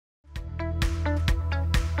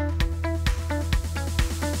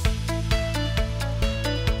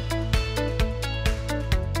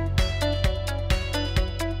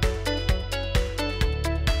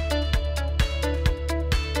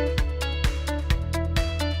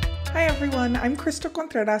everyone, I'm Crystal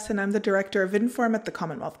Contreras and I'm the director of INFORUM at the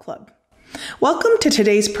Commonwealth Club. Welcome to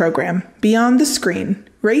today's program, Beyond the Screen,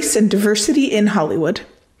 Race and Diversity in Hollywood.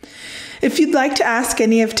 If you'd like to ask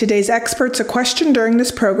any of today's experts a question during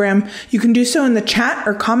this program, you can do so in the chat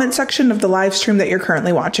or comment section of the live stream that you're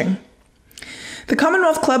currently watching. The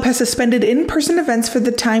Commonwealth Club has suspended in-person events for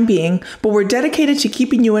the time being, but we're dedicated to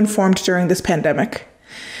keeping you informed during this pandemic.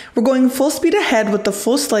 We're going full speed ahead with the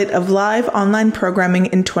full slate of live online programming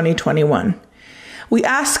in 2021. We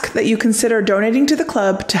ask that you consider donating to the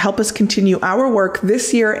club to help us continue our work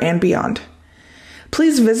this year and beyond.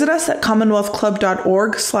 Please visit us at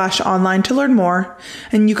commonwealthclub.org/online to learn more,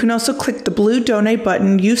 and you can also click the blue donate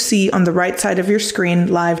button you see on the right side of your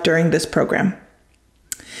screen live during this program.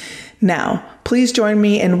 Now, please join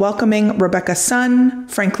me in welcoming Rebecca Sun,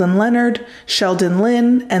 Franklin Leonard, Sheldon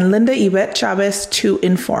Lin, and Linda Yvette Chavez to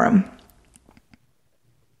INFORUM.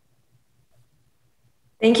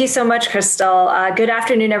 Thank you so much, Crystal. Good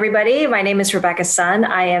afternoon, everybody. My name is Rebecca Sun.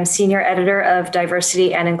 I am Senior Editor of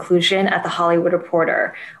Diversity and Inclusion at The Hollywood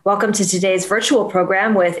Reporter. Welcome to today's virtual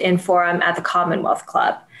program with INFORUM at the Commonwealth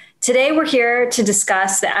Club. Today, we're here to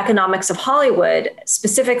discuss the economics of Hollywood,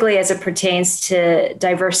 specifically as it pertains to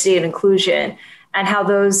diversity and inclusion, and how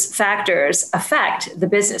those factors affect the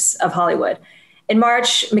business of Hollywood. In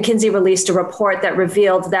March, McKinsey released a report that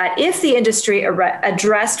revealed that if the industry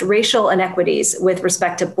addressed racial inequities with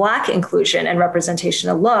respect to Black inclusion and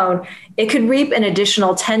representation alone, it could reap an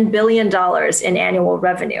additional $10 billion in annual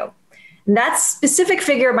revenue. And that specific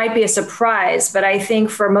figure might be a surprise, but I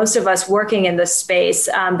think for most of us working in this space,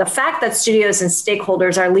 the fact that studios and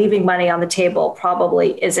stakeholders are leaving money on the table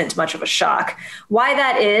probably isn't much of a shock. Why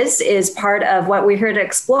that is part of what we're here to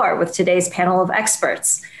explore with today's panel of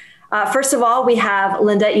experts. First of all, we have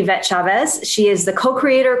Linda Yvette Chavez. She is the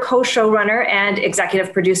co-creator, co-showrunner, and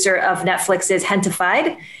executive producer of Netflix's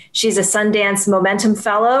Hentified. She's a Sundance Momentum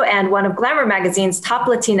Fellow and one of Glamour magazine's top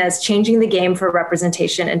Latinas changing the game for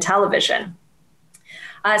representation in television.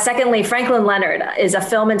 Secondly, Franklin Leonard is a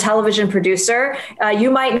film and television producer.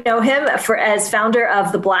 You might know him as founder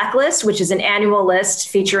of The Blacklist, which is an annual list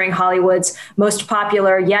featuring Hollywood's most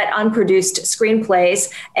popular yet unproduced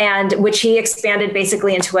screenplays, and which he expanded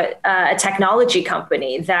basically into a technology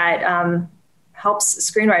company that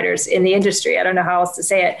helps screenwriters in the industry. I don't know how else to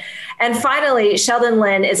say it. And finally, Sheldon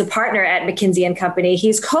Lin is a partner at McKinsey & Company.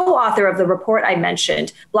 He's co-author of the report I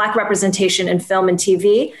mentioned, Black Representation in Film and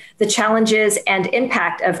TV, the Challenges and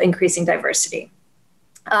Impact of Increasing Diversity.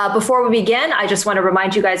 Before we begin, I just want to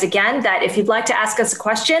remind you guys again that if you'd like to ask us a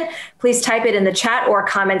question, please type it in the chat or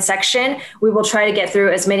comment section. We will try to get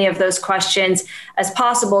through as many of those questions as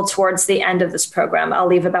possible towards the end of this program. I'll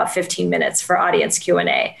leave about 15 minutes for audience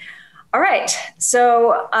Q&A. All right,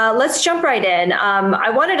 so let's jump right in. I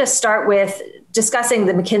wanted to start with discussing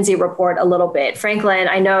the McKinsey report a little bit. Franklin,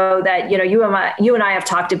 I know that you and I have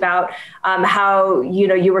talked about how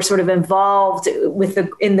you were sort of involved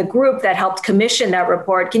in the group that helped commission that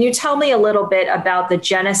report. Can you tell me a little bit about the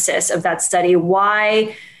genesis of that study?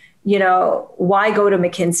 Why go to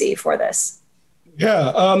McKinsey for this?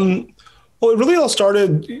 Yeah. Well, it really all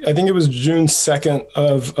started, I think it was June 2nd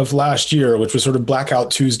of last year, which was sort of Blackout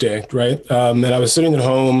Tuesday, right? And I was sitting at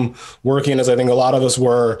home working, as I think a lot of us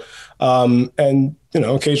were, and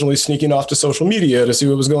occasionally sneaking off to social media to see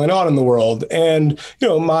what was going on in the world. And,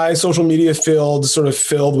 my social media field sort of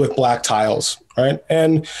filled with Black tiles, right?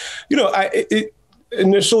 And,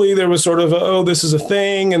 initially there was sort of, this is a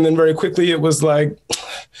thing. And then very quickly it was like,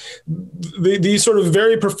 these sort of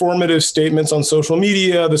very performative statements on social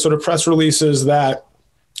media, the sort of press releases that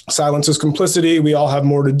silence is complicity, we all have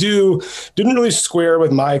more to do, didn't really square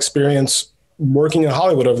with my experience working in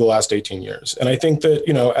Hollywood over the last 18 years. And I think that,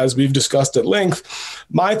 as we've discussed at length,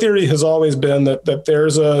 my theory has always been that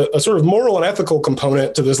there's a sort of moral and ethical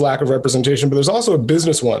component to this lack of representation, but there's also a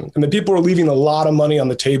business one, and that people are leaving a lot of money on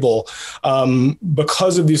the table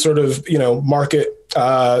because of these sort of, market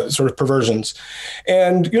sort of perversions.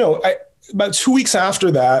 And, about 2 weeks after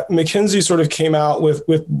that, McKinsey sort of came out with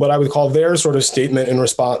what I would call their sort of statement in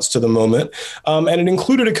response to the moment. And it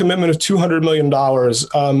included a commitment of $200 million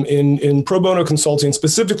in pro bono consulting,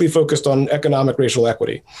 specifically focused on economic racial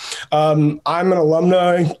equity. I'm an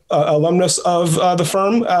alumnus of the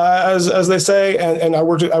firm, as they say, and I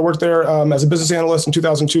worked there as a business analyst in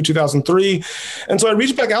 2002, 2003. And so I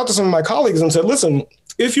reached back out to some of my colleagues and said, listen,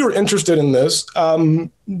 if you're interested in this,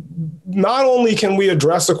 not only can we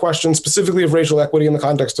address the question specifically of racial equity in the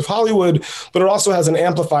context of Hollywood, but it also has an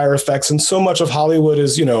amplifier effect. And so much of Hollywood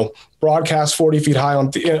is, broadcast 40 feet high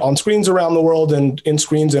on screens around the world and in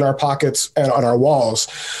screens in our pockets and on our walls.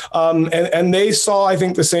 And they saw, I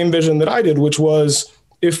think, the same vision that I did, which was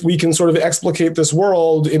if we can sort of explicate this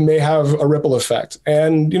world, it may have a ripple effect.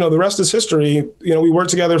 And, the rest is history. We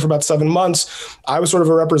worked together for about 7 months. I was sort of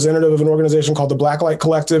a representative of an organization called the Blacklight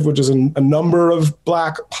Collective, which is a number of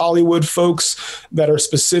Black Hollywood folks that are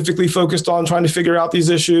specifically focused on trying to figure out these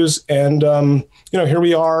issues. And, here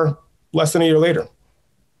we are less than a year later.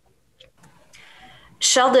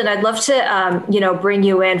 Sheldon, I'd love to, bring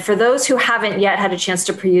you in. For those who haven't yet had a chance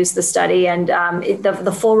to peruse the study, and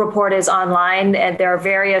the full report is online, and there are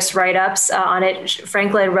various write-ups on it.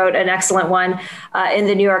 Franklin wrote an excellent one in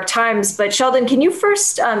the New York Times. But Sheldon, can you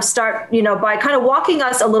first start, by kind of walking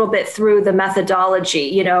us a little bit through the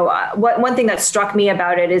methodology? One thing that struck me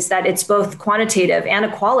about it is that it's both quantitative and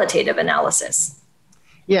a qualitative analysis.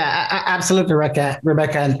 Yeah, absolutely,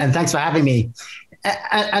 Rebecca, and thanks for having me.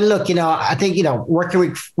 And look, I think,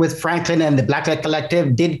 working with Franklin and the Blacklight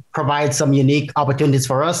Collective did provide some unique opportunities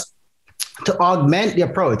for us to augment the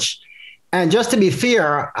approach. And just to be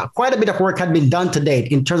fair, quite a bit of work had been done to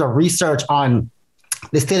date in terms of research on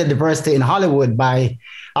the state of diversity in Hollywood by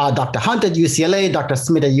Dr. Hunt at UCLA, Dr.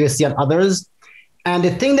 Smith at USC, and others. And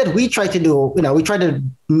the thing that we try to do, we try to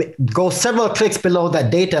go several clicks below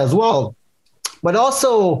that data as well, but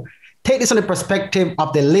also take this from the perspective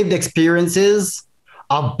of the lived experiences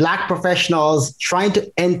of Black professionals trying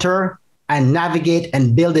to enter and navigate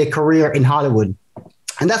and build a career in Hollywood.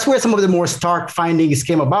 And that's where some of the more stark findings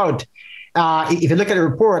came about. If you look at the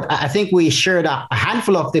report, I think we shared a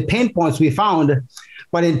handful of the pain points we found,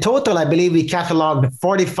 but in total, I believe we cataloged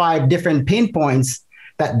 45 different pain points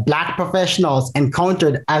that Black professionals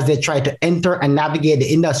encountered as they tried to enter and navigate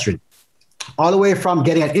the industry, all the way from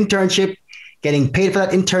getting an internship, getting paid for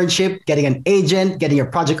that internship, getting an agent, getting your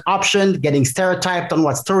project optioned, getting stereotyped on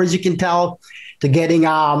what stories you can tell, to getting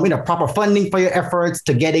proper funding for your efforts,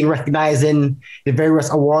 to getting recognized in the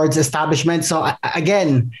various awards establishments. So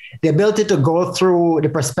again, the ability to go through the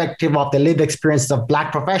perspective of the lived experiences of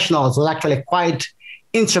Black professionals was actually quite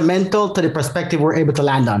instrumental to the perspective we're able to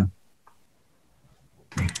land on.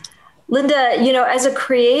 Linda, as a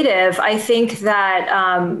creative, I think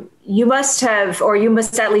that you must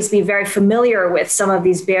at least be very familiar with some of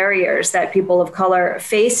these barriers that people of color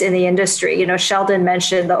face in the industry. Sheldon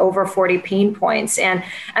mentioned the over 40 pain points. And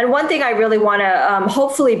one thing I really want to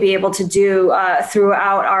hopefully be able to do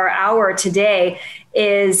throughout our hour today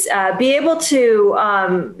is be able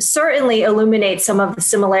to certainly illuminate some of the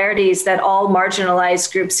similarities that all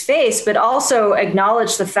marginalized groups face, but also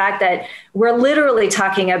acknowledge the fact that we're literally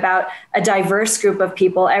talking about a diverse group of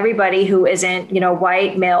people, everybody who isn't,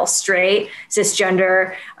 white, male, straight,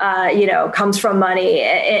 cisgender, comes from money.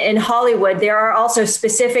 In Hollywood, there are also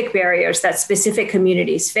specific barriers that specific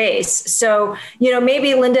communities face. So,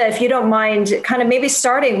 maybe Linda, if you don't mind, kind of maybe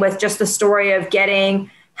starting with just the story of getting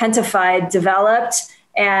Hentified developed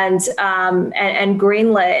and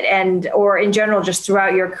greenlit, or in general, just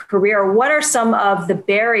throughout your career, what are some of the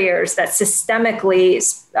barriers that systemically,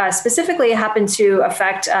 specifically happen to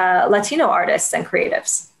affect Latino artists and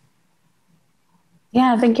creatives?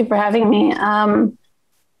 Yeah, thank you for having me.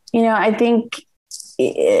 I think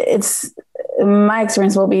my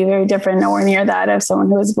experience will be very different, nowhere near that of someone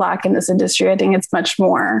who is Black in this industry. I think it's much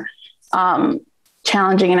more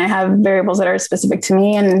challenging, and I have variables that are specific to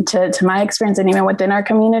me and to my experience, and even within our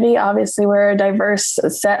community. Obviously, we're a diverse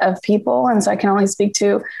set of people, and so I can only speak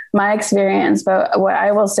to my experience. But what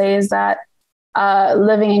I will say is that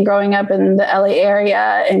living and growing up in the LA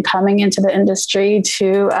area and coming into the industry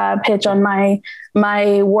to pitch on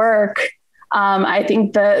my work, I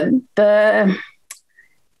think the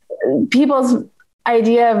people's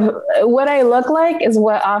idea of what I look like is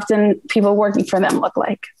what often people working for them look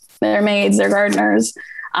like. Their maids, their gardeners,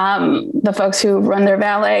 the folks who run their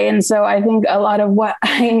valet. And so I think a lot of what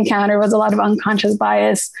I encountered was a lot of unconscious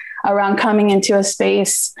bias around coming into a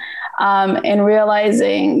space and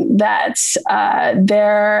realizing that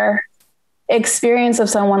their experience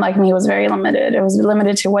of someone like me was very limited. It was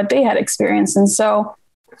limited to what they had experienced. And so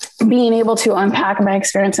being able to unpack my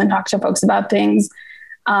experience and talk to folks about things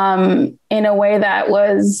in a way that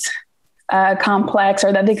was complex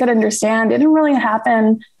or that they could understand didn't really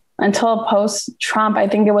happen until post-Trump. I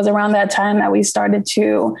think it was around that time that we started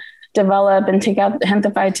to develop and take out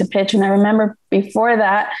Hentified to pitch. And I remember before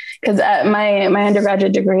that, because my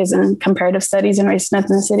undergraduate degree is in comparative studies and race and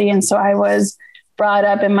ethnicity. And so I was brought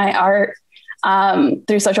up in my art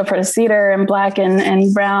through social protest theater and Black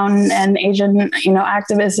and brown and Asian,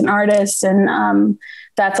 activists and artists. And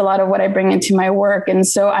that's a lot of what I bring into my work. And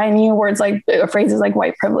so I knew words like phrases like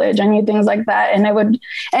white privilege. I knew things like that. And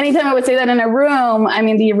anytime I would say that in a room, I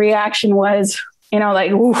mean, the reaction was,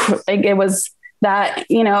 oof, like it was that,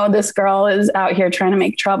 this girl is out here trying to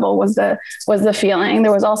make trouble was the feeling.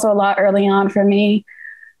 There was also a lot early on for me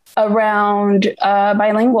around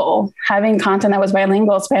bilingual, having content that was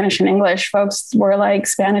bilingual, Spanish and English. Folks were like,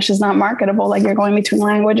 Spanish is not marketable. Like, you're going between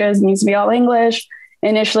languages, it needs to be all English.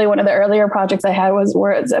 Initially, one of the earlier projects I had was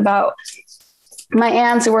about my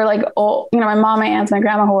aunts who were like old, my mom, my aunts, my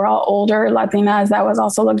grandma, who were all older Latinas. That was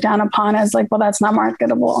also looked down upon as like, well, that's not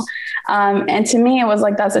marketable. And to me, it was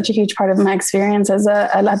like, that's such a huge part of my experience as a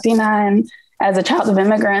Latina and as a child of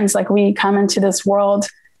immigrants. Like, we come into this world,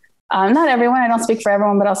 not everyone, I don't speak for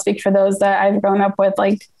everyone, but I'll speak for those that I've grown up with.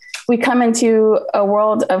 Like, we come into a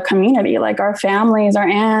world of community, like our families, our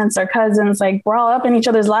aunts, our cousins, like we're all up in each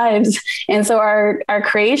other's lives. And so our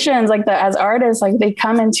creations, like as artists, like they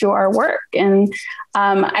come into our work. And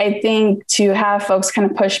I think to have folks kind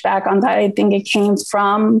of push back on that, I think it came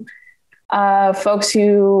from folks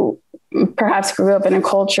who perhaps grew up in a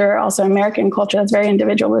culture, also American culture, that's very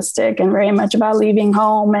individualistic and very much about leaving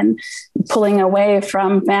home and pulling away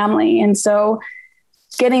from family. And so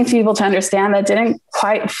getting people to understand that didn't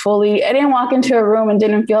quite fully, I didn't walk into a room and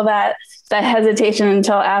didn't feel that hesitation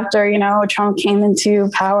until after, Trump came into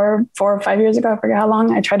power 4 or 5 years ago. I forget how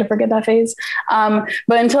long. I tried to forget that phase. But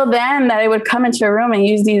until then, that I would come into a room and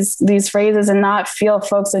use these phrases and not feel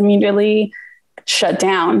folks immediately shut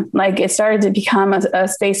down. Like, it started to become a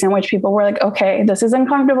space in which people were like, okay, this is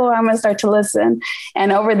uncomfortable. I'm going to start to listen.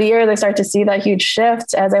 And over the years, I start to see that huge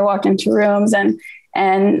shift as I walked into rooms and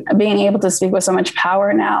being able to speak with so much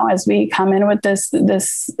power now as we come in with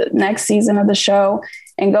this next season of the show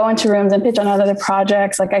and go into rooms and pitch on other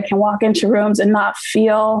projects. Like, I can walk into rooms and not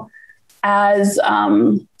feel as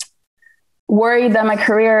worried that my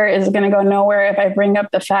career is going to go nowhere if I bring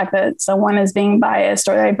up the fact that someone is being biased,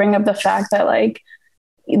 or I bring up the fact that like,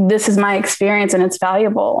 this is my experience and it's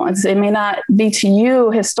valuable. It may not be to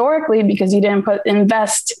you historically because you didn't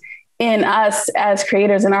invest in us as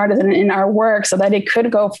creators and artists and in our work so that it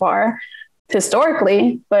could go far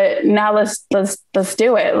historically, but now let's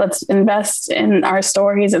do it. Let's invest in our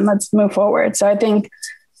stories and let's move forward. So I think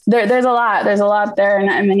there's a lot there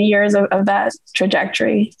and many years of that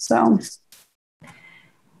trajectory. So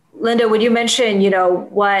Linda, when you mention,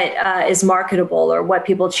 what is marketable or what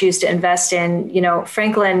people choose to invest in,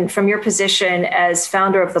 Franklin, from your position as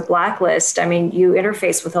founder of the Blacklist, I mean, you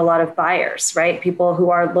interface with a lot of buyers, right? People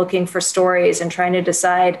who are looking for stories and trying to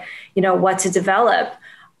decide, what to develop.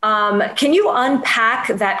 Can you unpack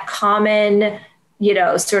that common,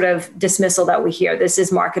 sort of dismissal that we hear? This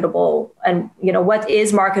is marketable, and what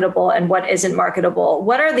is marketable and what isn't marketable?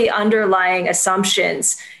 What are the underlying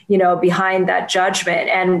assumptions, behind that judgment,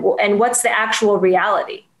 and what's the actual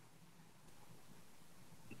reality?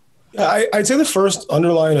 I'd say the first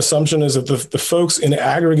underlying assumption is that the folks in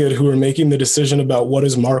aggregate who are making the decision about what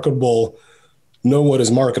is marketable know what is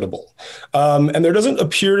marketable. And there doesn't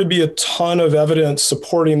appear to be a ton of evidence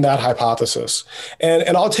supporting that hypothesis.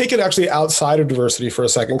 And I'll take it actually outside of diversity for a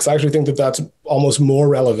second, because I actually think that that's almost more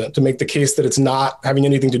relevant to make the case that it's not having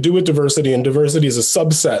anything to do with diversity, and diversity is a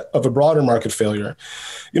subset of a broader market failure.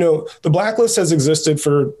 The Blacklist has existed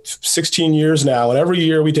for 16 years now, and every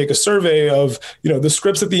year we take a survey of, the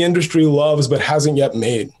scripts that the industry loves but hasn't yet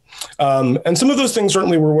made. And some of those things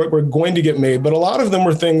certainly were going to get made, but a lot of them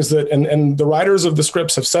were things that, and the writers of the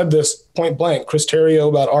scripts have said this point blank, Chris Terrio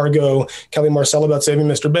about Argo, Kelly Marcel about Saving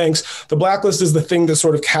Mr. Banks, the Blacklist is the thing that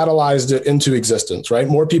sort of catalyzed it into existence, right?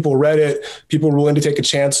 More people read it, people were willing to take a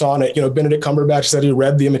chance on it. Benedict Cumberbatch said he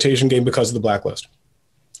read The Imitation Game because of the Blacklist.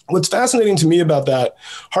 What's fascinating to me about that,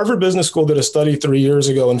 Harvard Business School did a study 3 years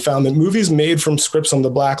ago and found that movies made from scripts on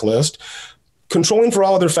the Blacklist, controlling for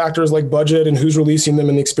all other factors like budget and who's releasing them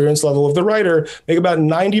and the experience level of the writer, make about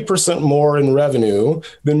 90% more in revenue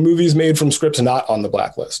than movies made from scripts not on the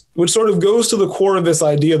Blacklist, which sort of goes to the core of this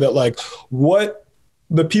idea that like what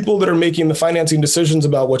the people that are making the financing decisions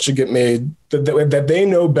about what should get made, that they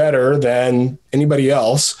know better than anybody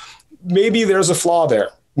else. Maybe there's a flaw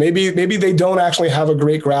there. Maybe they don't actually have a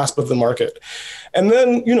great grasp of the market. And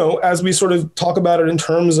then, as we sort of talk about it in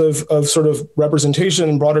terms of sort of representation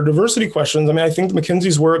and broader diversity questions, I mean, I think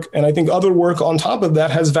McKinsey's work and I think other work on top of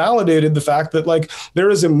that has validated the fact that like there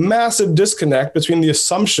is a massive disconnect between the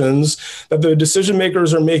assumptions that the decision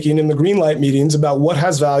makers are making in the green light meetings about what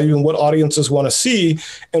has value and what audiences want to see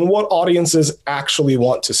and what audiences actually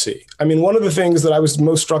want to see. I mean, one of the things that I was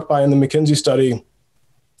most struck by in the McKinsey study,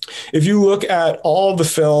 if you look at all the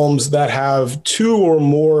films that have 2 or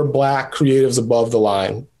more Black creatives above the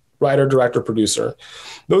line, writer, director, producer.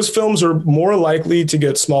 Those films are more likely to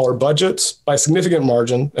get smaller budgets by significant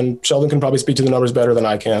margin, and Sheldon can probably speak to the numbers better than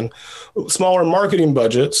I can, smaller marketing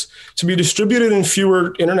budgets to be distributed in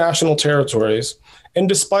fewer international territories. And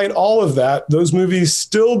despite all of that, those movies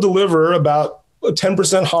still deliver about a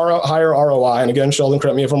 10% higher ROI, and again, Sheldon,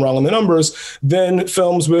 correct me if I'm wrong on the numbers, than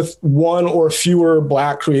films with one or fewer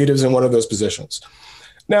Black creatives in one of those positions.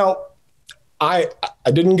 Now, I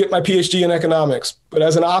didn't get my PhD in economics, but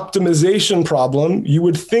as an optimization problem, you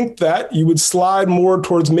would think that you would slide more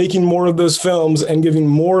towards making more of those films and giving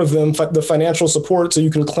more of them the financial support so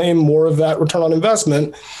you can claim more of that return on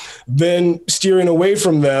investment than steering away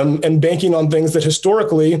from them and banking on things that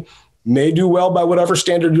historically may do well by whatever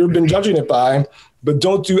standard you've been judging it by, but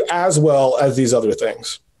don't do as well as these other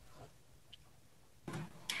things.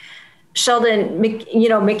 Sheldon,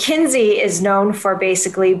 McKinsey is known for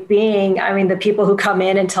basically being, the people who come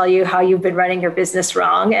in and tell you how you've been running your business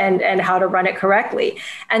wrong and how to run it correctly.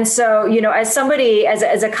 And so, as somebody,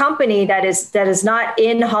 as a company that is not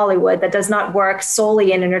in Hollywood, that does not work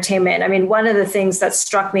solely in entertainment, one of the things that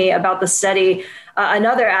struck me about the study,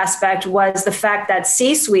 another aspect was the fact that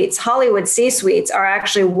C-suites, Hollywood C-suites, are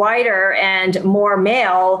actually whiter and more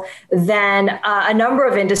male than a number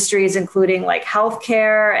of industries, including like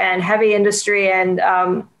healthcare and heavy industry. And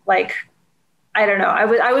I don't know,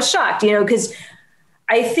 I was shocked, because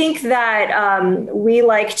I think that we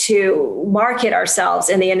like to market ourselves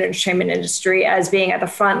in the entertainment industry as being at the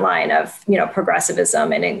front line of,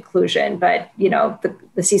 progressivism and inclusion. But,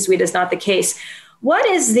 the C-suite is not the case. What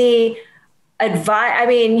is the advice?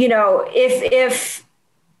 If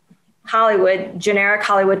Hollywood, generic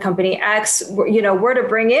Hollywood company X, were to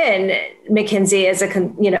bring in McKinsey as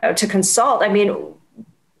to consult,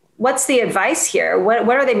 what's the advice here? What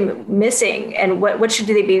are they missing, and what should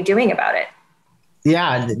they be doing about it?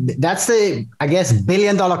 Yeah, that's the, $1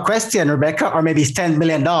 billion question, Rebecca, or maybe it's $10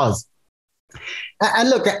 million. And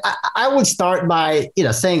look, I would start by,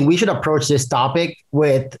 saying we should approach this topic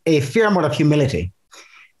with a fair amount of humility.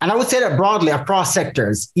 And I would say that broadly across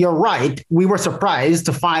sectors. You're right. We were surprised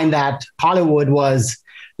to find that Hollywood was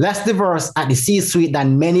less diverse at the C-suite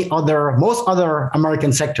than most other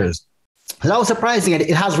American sectors. That was surprising. And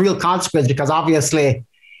it has real consequence because obviously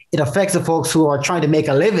it affects the folks who are trying to make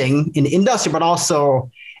a living in the industry, but also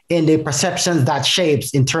in the perceptions that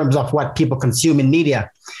shapes in terms of what people consume in media.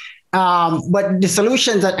 But the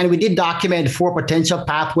solutions, and we did document 4 potential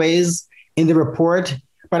pathways in the report.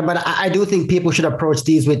 But I do think people should approach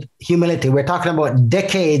these with humility. We're talking about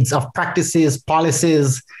decades of practices,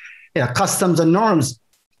 policies, customs and norms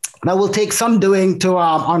that will take some doing to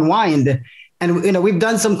unwind. And we've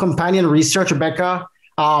done some companion research, Rebecca,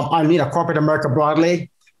 on corporate America broadly.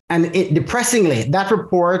 And depressingly, that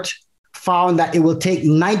report found that it will take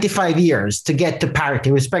 95 years to get to parity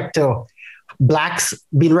with respect to Blacks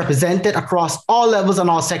being represented across all levels and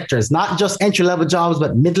all sectors, not just entry-level jobs,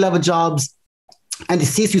 but mid-level jobs, and the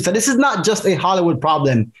C-suite. So this is not just a Hollywood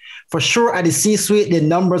problem. For sure, at the C-suite, the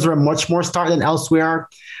numbers were much more stark than elsewhere,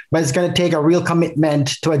 but it's going to take a real commitment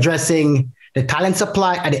to addressing the talent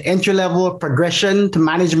supply at the entry level, progression to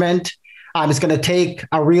management. It's going to take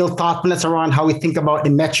a real thoughtfulness around how we think about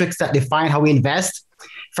the metrics that define how we invest.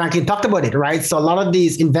 Franklin talked about it, right? So a lot of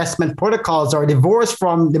these investment protocols are divorced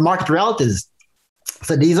from the market realities.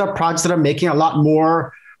 So these are projects that are making a lot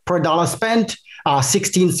more per dollar spent.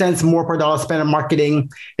 16 cents more per dollar spent on marketing.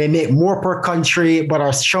 They make more per country, but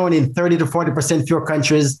are shown in 30 to 40% fewer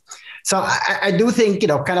countries. So I do think,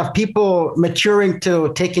 kind of people maturing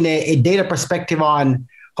to taking a data perspective on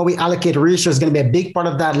how we allocate resources is going to be a big part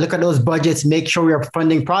of that. Look at those budgets, make sure we are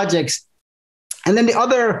funding projects. And then the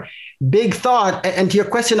other big thought, and to your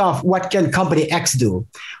question of what can company X do?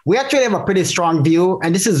 We actually have a pretty strong view,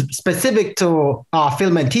 and this is specific to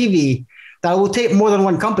film and TV, that will take more than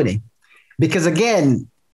one company. Because again,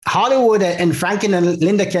 Hollywood, and Franklin and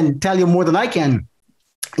Linda can tell you more than I can,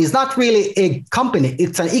 is not really a company.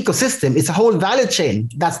 It's an ecosystem. It's a whole value chain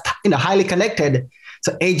that's highly connected.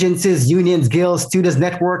 So agencies, unions, guilds, students,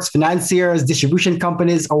 networks, financiers, distribution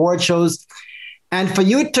companies, award shows. And for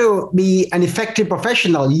you to be an effective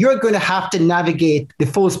professional, you're going to have to navigate the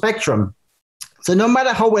full spectrum. So no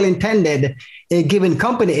matter how well-intended a given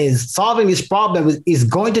company is, solving this problem is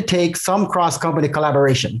going to take some cross-company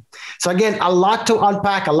collaboration. So again, a lot to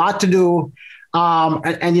unpack, a lot to do.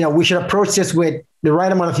 And we should approach this with the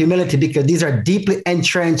right amount of humility because these are deeply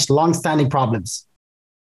entrenched, long-standing problems.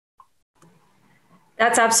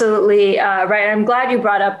 That's absolutely right. I'm glad you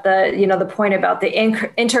brought up the point about the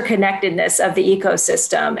interconnectedness of the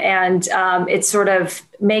ecosystem, and it sort of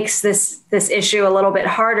makes this issue a little bit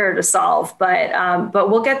harder to solve. But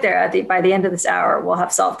we'll get there by the end of this hour. We'll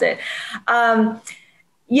have solved it.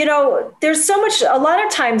 There's so much. A lot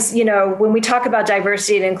of times, when we talk about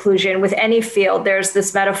diversity and inclusion with any field, there's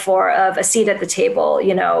this metaphor of a seat at the table.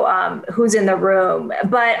 Who's in the room.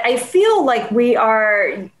 But I feel like we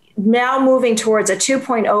are now moving towards a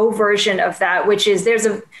 2.0 version of that, which is there's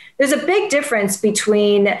a big difference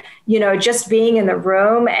between, just being in the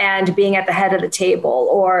room and being at the head of the table,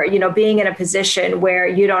 or, being in a position where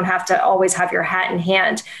you don't have to always have your hat in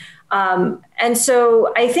hand. And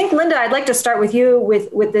so I think, Linda, I'd like to start with you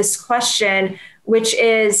with this question, which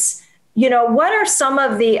is, what are some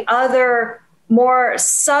of the other more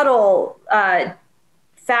subtle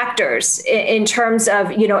factors in terms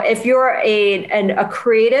of, if you're a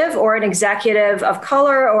creative or an executive of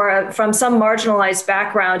color or from some marginalized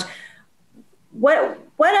background, what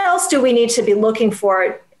else do we need to be looking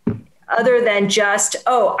for other than just,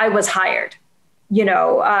 oh, I was hired?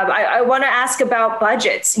 I want to ask about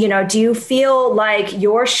budgets. Do you feel like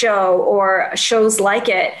your show or shows like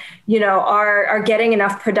it, are getting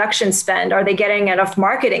enough production spend? Are they getting enough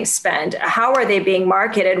marketing spend? How are they being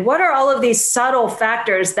marketed? What are all of these subtle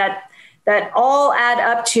factors that all add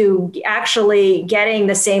up to actually getting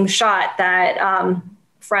the same shot that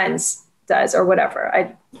Friends does or whatever?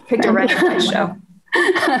 I picked a random show.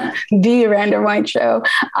 The random white show.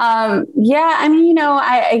 I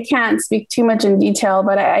can't speak too much in detail,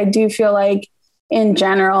 but I do feel like in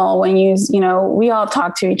general, when we all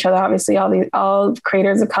talk to each other, obviously all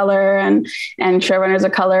creators of color and showrunners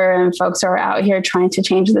of color and folks who are out here trying to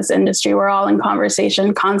change this industry, we're all in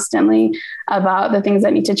conversation constantly about the things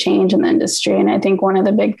that need to change in the industry. And I think one of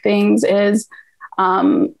the big things is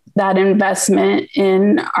that investment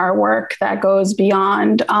in our work that goes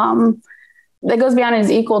beyond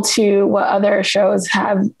is equal to what other shows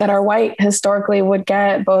have that are white historically would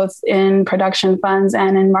get, both in production funds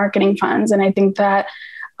and in marketing funds. And I think that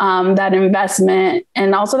that investment,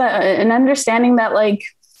 and also that an understanding that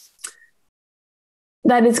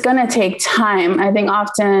that it's going to take time. I think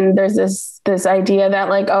often there's this idea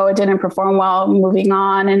that it didn't perform well, moving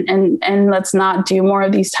on, and let's not do more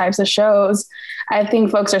of these types of shows. I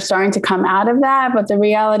think folks are starting to come out of that, but the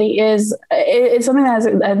reality is it's something that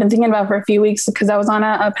I've been thinking about for a few weeks, because I was on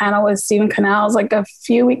a panel with Stephen Canals a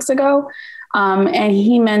few weeks ago. And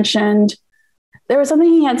he mentioned, there was something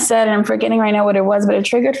he had said, and I'm forgetting right now what it was, but it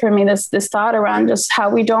triggered for me this thought around just how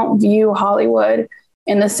we don't view Hollywood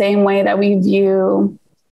in the same way that we view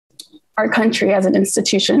our country as an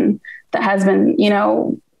institution that has been,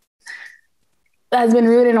 that has been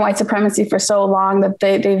rooted in white supremacy for so long that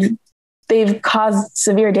they've caused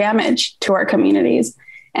severe damage to our communities,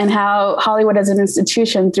 and how Hollywood as an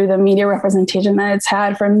institution, through the media representation that it's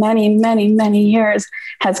had for many, many, many years,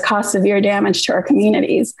 has caused severe damage to our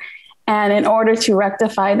communities. And in order to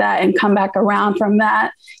rectify that and come back around from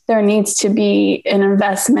that, there needs to be an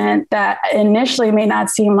investment that initially may not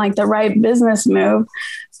seem like the right business move,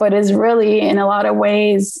 but is really in a lot of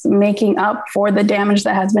ways making up for the damage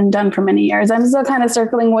that has been done for many years. I'm still kind of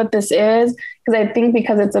circling what this is, because I think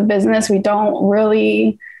because it's a business, we don't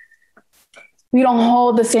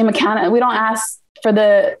hold the same account. We don't ask for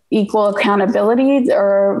the equal accountability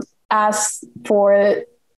or ask for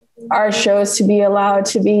our shows to be allowed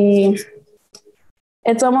to be,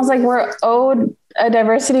 it's almost like we're owed a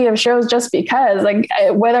diversity of shows just because,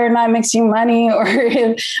 whether or not it makes you money or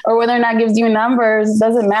whether or not it gives you numbers,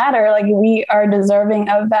 doesn't matter. We are deserving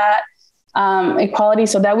of that equality,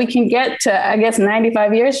 so that we can get to,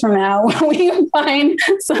 95 years from now, when we find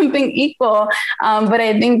something equal. But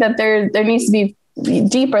I think that there needs to be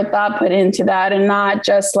deeper thought put into that, and not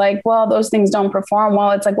just those things don't perform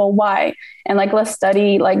well. It's why? And let's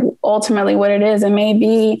study ultimately what it is. It may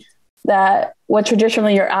be that what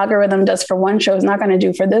traditionally your algorithm does for one show is not going to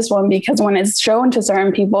do for this one, because when it's shown to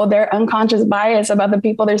certain people, their unconscious bias about the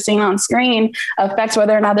people they're seeing on screen affects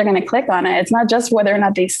whether or not they're going to click on it. It's not just whether or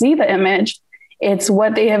not they see the image, it's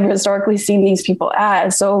what they have historically seen these people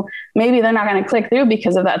as. So maybe they're not going to click through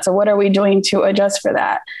because of that. So what are we doing to adjust for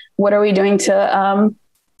that? What are we doing to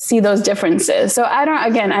see those differences? So I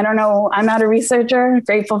don't know. I'm not a researcher.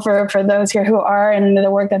 Grateful for those here who are, and the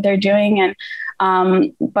work that they're doing. And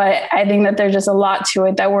but I think that there's just a lot to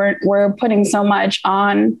it, that we're putting so much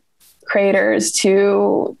on creators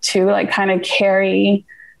to kind of carry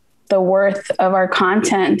the worth of our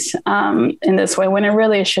content in this way, when it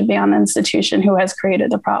really should be on the institution who has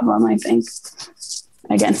created the problem, I think.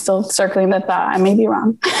 Again, still circling the thought. I may be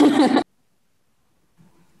wrong.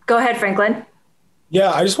 Go ahead, Franklin.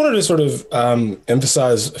 Yeah, I just wanted to sort of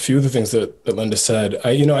emphasize a few of the things that Linda said.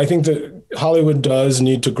 I think that Hollywood does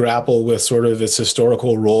need to grapple with sort of its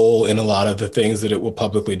historical role in a lot of the things that it will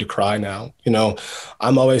publicly decry now.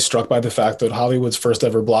 I'm always struck by the fact that Hollywood's first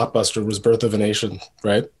ever blockbuster was Birth of a Nation,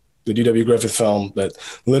 right? The D.W. Griffith film that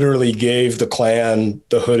literally gave the Klan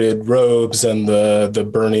the hooded robes and the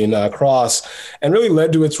burning cross, and really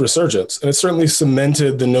led to its resurgence. And it certainly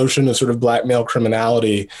cemented the notion of sort of black male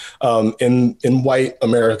criminality in white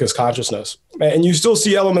America's consciousness. And you still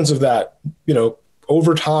see elements of that,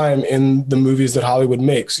 over time in the movies that Hollywood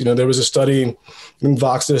makes. There was a study,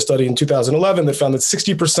 Vox did a study in 2011 that found that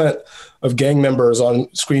 60% of gang members on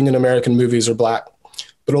screen in American movies are black,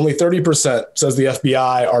 but only 30% says the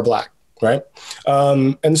FBI are black, right?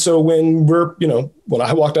 And so when when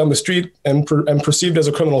I walk down the street and perceived as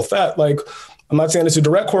a criminal threat, like, I'm not saying it's a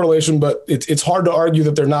direct correlation, but it's hard to argue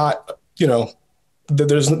that they're not, that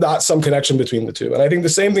there's not some connection between the two. And I think the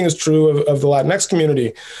same thing is true of the Latinx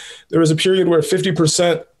community. There was a period where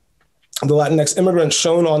 50% of the Latinx immigrants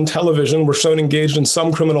shown on television were shown engaged in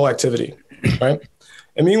some criminal activity, right?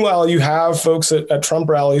 And meanwhile, you have folks at Trump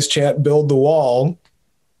rallies chant, "Build the wall."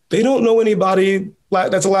 They don't know anybody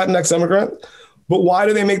that's a Latinx immigrant, but why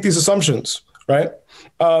do they make these assumptions, right?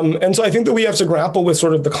 And so I think that we have to grapple with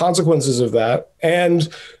sort of the consequences of that. And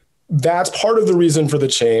that's part of the reason for the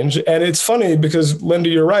change. And it's funny because, Linda,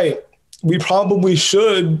 you're right. We probably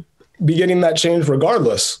should be getting that change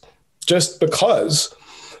regardless, just because.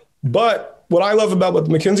 But what I love about what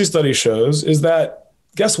the McKinsey study shows is that,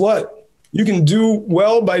 guess what? You can do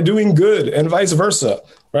well by doing good and vice versa,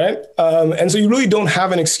 right? And so you really don't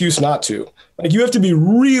have an excuse not to. Like, you have to be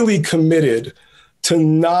really committed to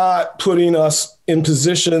not putting us in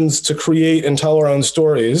positions to create and tell our own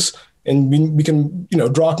stories. And we can,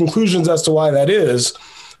 draw conclusions as to why that is,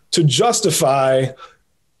 to justify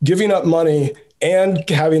giving up money and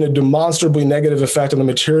having a demonstrably negative effect on the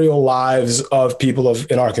material lives of people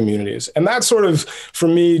in our communities. And that's sort of, for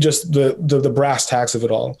me, just the brass tacks of it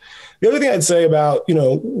all. The other thing I'd say about,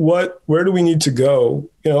 where do we need to go?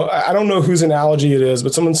 I don't know whose analogy it is,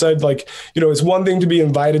 but someone said, like, it's one thing to be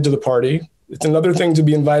invited to the party. It's another thing to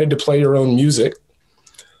be invited to play your own music.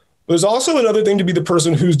 There's also another thing to be the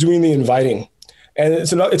person who's doing the inviting. And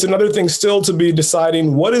it's another thing still to be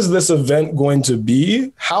deciding, what is this event going to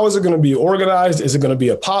be? How is it going to be organized? Is it going to be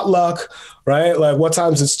a potluck, right? Like, what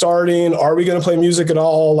time is it starting? Are we going to play music at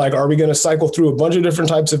all? Like, are we going to cycle through a bunch of different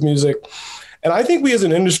types of music? And I think we as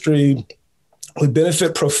an industry would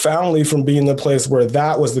benefit profoundly from being the place where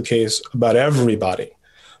that was the case about everybody.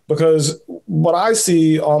 Because what I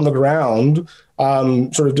see on the ground,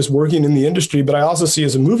 sort of just working in the industry, but I also see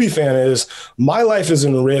as a movie fan, is my life is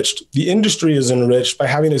enriched, the industry is enriched by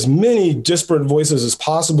having as many disparate voices as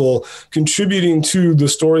possible contributing to the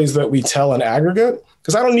stories that we tell in aggregate.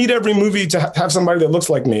 Because I don't need every movie to have somebody that looks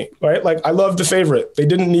like me, right? Like, I love The Favorite. They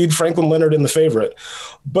didn't need Franklin Leonard in The Favorite.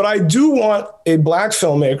 But I do want a Black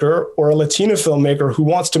filmmaker or a Latina filmmaker who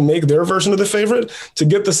wants to make their version of The Favorite to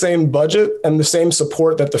get the same budget and the same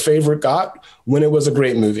support that The Favorite got when it was a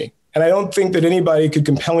great movie. And I don't think that anybody could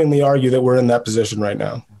compellingly argue that we're in that position right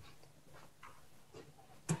now.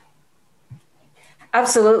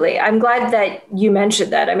 Absolutely. I'm glad that you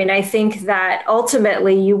mentioned that. I mean, I think that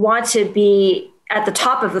ultimately you want to be at the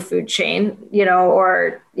top of the food chain,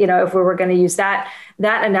 or, if we were going to use that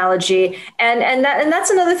analogy. And that's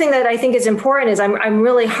another thing that I think is important, is I'm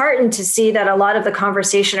really heartened to see that a lot of the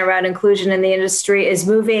conversation around inclusion in the industry is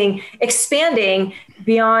expanding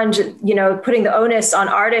beyond, putting the onus on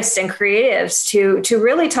artists and creatives to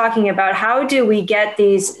really talking about how do we get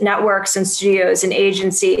these networks and studios and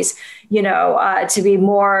agencies, to be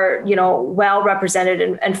more, well represented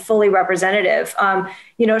and fully representative.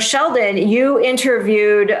 Sheldon, you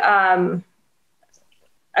interviewed an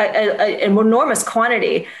enormous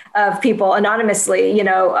quantity of people anonymously,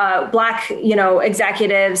 Black,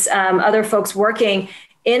 executives, other folks working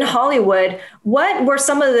in Hollywood. What were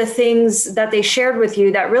some of the things that they shared with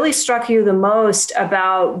you that really struck you the most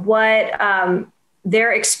about what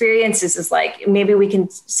their experiences is like? Maybe we can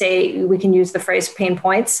use the phrase pain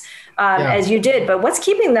points as you did, but what's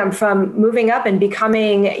keeping them from moving up and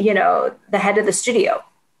becoming, the head of the studio?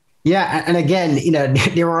 Yeah. And again,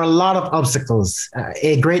 there were a lot of obstacles,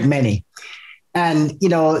 a great many. And,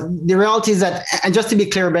 the reality is that, and just to be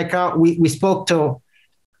clear, Rebecca, we spoke to,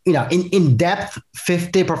 in depth,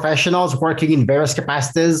 50 professionals working in various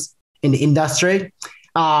capacities in the industry.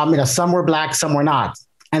 Some were Black, some were not.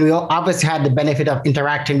 And we obviously had the benefit of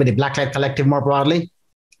interacting with the Blacklight Collective more broadly.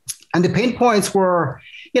 And the pain points were,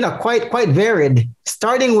 quite varied,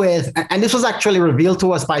 starting with, and this was actually revealed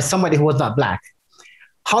to us by somebody who was not Black.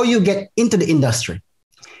 how you get into the industry.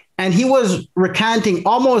 And he was recanting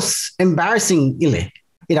almost embarrassingly,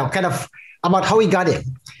 kind of about how he got in.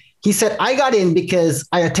 He said, I got in because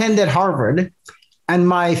I attended Harvard and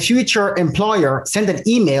my future employer sent an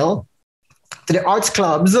email to the arts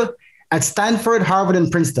clubs at Stanford, Harvard,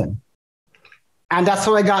 and Princeton. And that's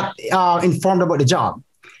how I got informed about the job.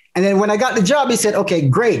 And then when I got the job, he said, okay,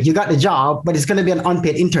 great, you got the job, but it's going to be an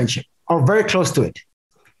unpaid internship or very close to it.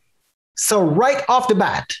 So right off the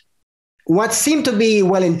bat, what seemed to be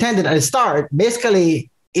well-intended at the start, basically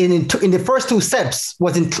in the first two steps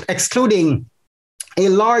was excluding a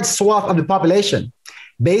large swath of the population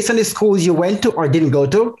based on the schools you went to or didn't go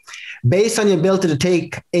to, based on your ability to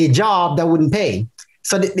take a job that wouldn't pay.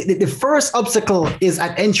 So the first obstacle is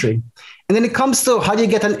at entry. And then it comes to how do you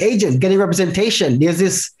get an agent, getting representation. There's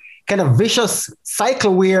this kind of vicious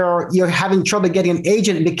cycle where you're having trouble getting an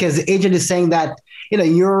agent because the agent is saying that,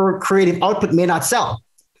 your creative output may not sell.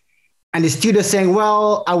 And the studio is saying,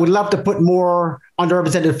 well, I would love to put more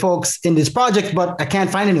underrepresented folks in this project, but I can't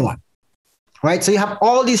find anyone, right? So you have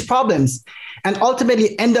all these problems and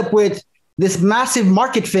ultimately end up with this massive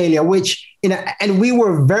market failure, which, and we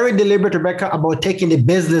were very deliberate, Rebecca, about taking the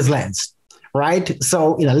business lens, right?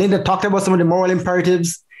 So, Linda talked about some of the moral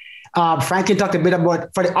imperatives. Franklin talked a bit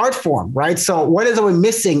about for the art form, right? So what is we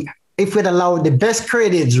missing if we'd allow the best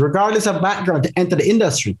creatives, regardless of background, to enter the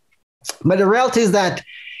industry? But the reality is that,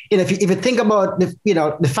 if you think about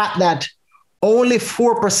the fact that only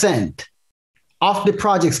 4% of the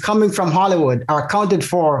projects coming from Hollywood are accounted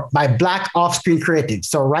for by Black off-screen creatives,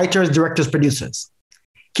 so writers, directors, producers.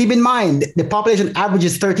 Keep in mind, the population average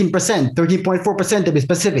is 13%, 13.4% to be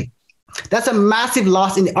specific. That's a massive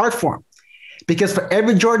loss in the art form, because for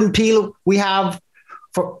every Jordan Peele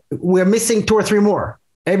we're missing 2 or 3 more.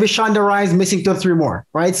 Every Shonda Rhimes missing 2 or 3 more,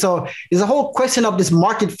 right? So there's a whole question of this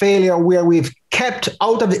market failure where we've kept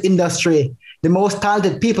out of the industry the most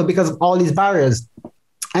talented people because of all these barriers.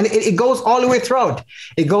 And it goes all the way throughout.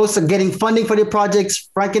 It goes to getting funding for the projects.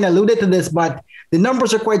 Franklin alluded to this, but the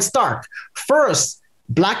numbers are quite stark. First,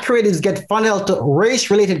 Black creatives get funneled to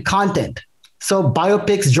race-related content. So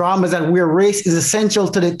biopics, dramas, and where race is essential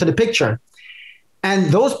to the picture.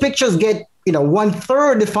 And those pictures get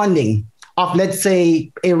 1/3 the funding of, let's say,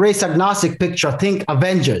 a race agnostic picture. Think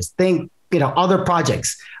Avengers, think other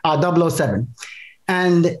projects, 007.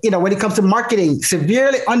 And when it comes to marketing,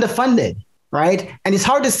 severely underfunded, right? And it's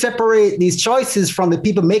hard to separate these choices from the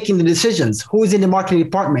people making the decisions. Who's in the marketing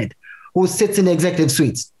department? Who sits in the executive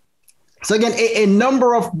suites? So again, a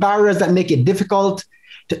number of barriers that make it difficult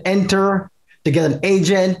to enter, to get an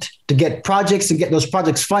agent, to get projects, to get those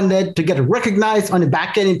projects funded, to get recognized on the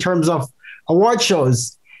back end in terms of award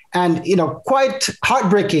shows. And, quite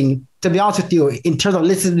heartbreaking, to be honest with you, in terms of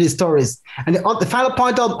listening to these stories. And the final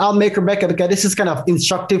point I'll make, Rebecca, because this is kind of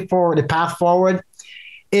instructive for the path forward,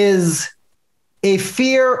 is a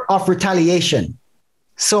fear of retaliation.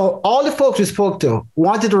 So all the folks we spoke to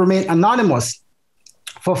wanted to remain anonymous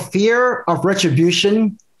for fear of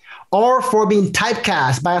retribution or for being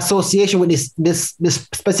typecast by association with this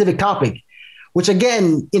specific topic, which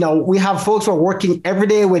again, we have folks who are working every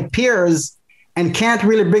day with peers and can't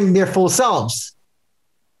really bring their full selves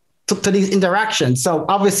to these interactions. So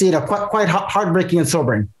obviously, quite heartbreaking and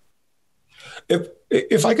sobering.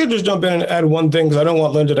 If I could just jump in and add one thing, because I don't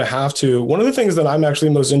want Linda to have to. One of the things that I'm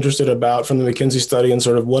actually most interested about from the McKinsey study and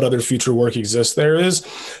sort of what other future work exists there is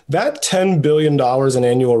that $10 billion in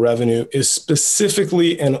annual revenue is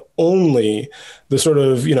specifically and only the sort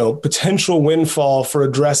of, potential windfall for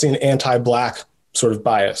addressing anti-Black sort of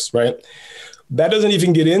bias, right? That doesn't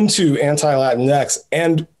even get into anti-Latinx.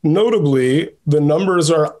 And notably, the numbers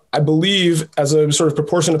are, I believe, as a sort of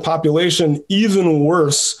proportion of population, even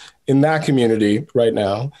worse in that community right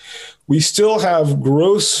now. We still have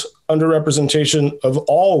gross underrepresentation of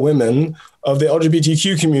all women, of the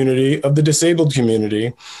LGBTQ community, of the disabled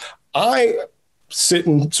community. I sit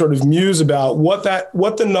and sort of muse about what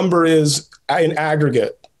the number is in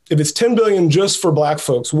aggregate. If it's 10 billion just for Black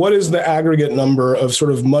folks, what is the aggregate number of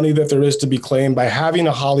sort of money that there is to be claimed by having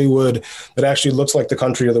a Hollywood that actually looks like the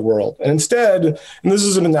country of the world? And instead, and this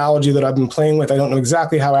is an analogy that I've been playing with, I don't know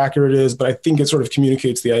exactly how accurate it is, but I think it sort of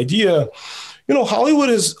communicates the idea. Hollywood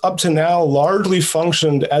has up to now largely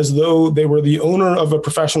functioned as though they were the owner of a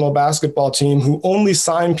professional basketball team who only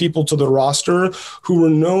signed people to the roster who were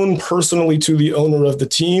known personally to the owner of the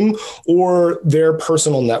team or their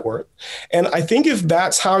personal network. And I think if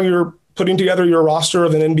that's how you're putting together your roster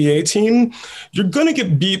of an NBA team, you're going to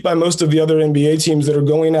get beat by most of the other NBA teams that are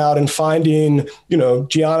going out and finding,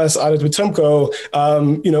 Giannis Antetokounmpo,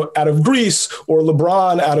 out of Greece, or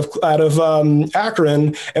LeBron out of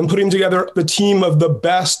Akron, and putting together the team of the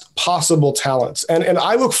best possible talents. And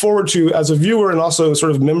I look forward to, as a viewer and also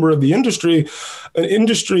sort of member of the industry, an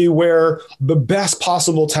industry where the best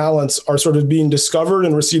possible talents are sort of being discovered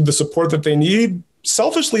and receive the support that they need,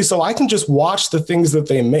 selfishly, so I can just watch the things that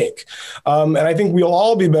they make. And I think we'll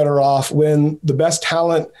all be better off when the best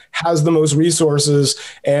talent has the most resources,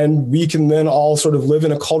 and we can then all sort of live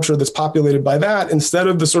in a culture that's populated by that, instead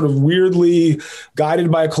of the sort of weirdly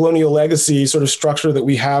guided by a colonial legacy sort of structure that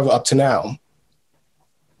we have up to now.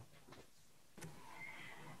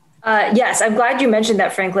 Yes, I'm glad you mentioned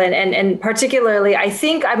that, Franklin. And particularly,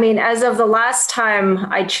 as of the last time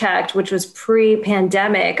I checked, which was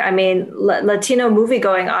pre-pandemic, Latino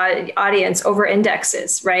moviegoing audience over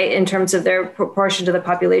indexes, right, in terms of their proportion to the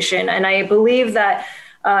population. And I believe that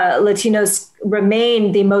Latinos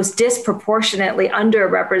remain the most disproportionately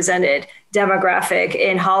underrepresented demographic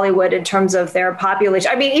in Hollywood in terms of their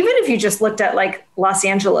population. Even if you just looked at like Los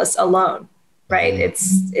Angeles alone, right,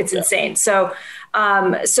 it's insane. So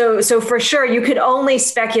for sure, you could only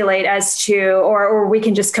speculate as to, or we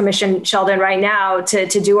can just commission Sheldon right now to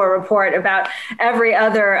do a report about every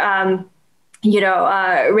other,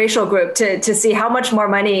 racial group to see how much more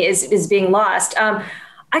money is being lost. I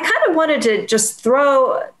kind of wanted to just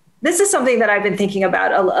this is something that I've been thinking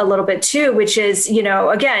about a little bit too, which is,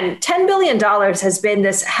 again, $10 billion has been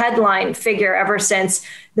this headline figure ever since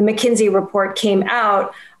the McKinsey report came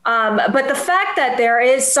out. But the fact that there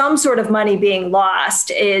is some sort of money being lost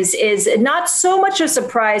is not so much a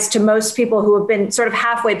surprise to most people who have been sort of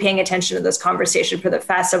halfway paying attention to this conversation for the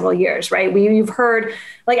past several years, right? You've heard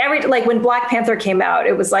like when Black Panther came out,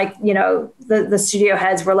 it was like, the studio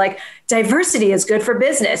heads were like, diversity is good for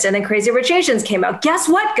business. And then Crazy Rich Asians came out. Guess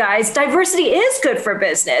what, guys? Diversity is good for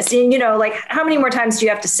business. And, how many more times do you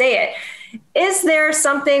have to say it? Is there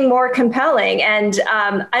something more compelling? And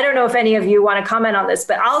I don't know if any of you want to comment on this,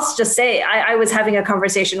 but I'll just say I was having a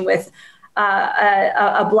conversation with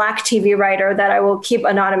a Black TV writer that I will keep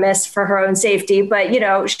anonymous for her own safety. But,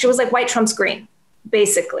 she was like, white trumps green,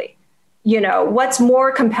 basically. What's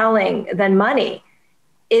more compelling than money?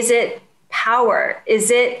 Is it power? Is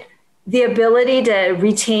it the ability to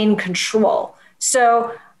retain control?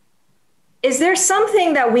 So is there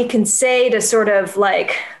something that we can say to sort of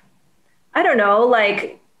I don't know,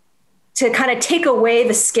 to kind of take away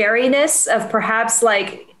the scariness of perhaps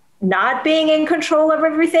not being in control of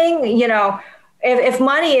everything? If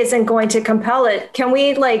money isn't going to compel it, can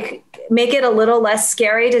we make it a little less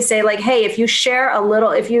scary to say hey, if you share a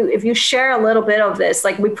little bit of this,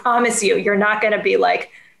 we promise you're not going to be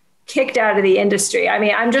kicked out of the industry.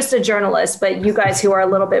 I'm just a journalist, but you guys who are a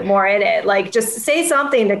little bit more in it, just say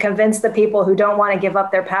something to convince the people who don't want to give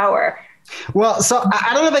up their power. Well, so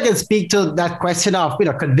I don't know if I can speak to that question of,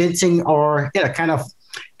 convincing or, kind of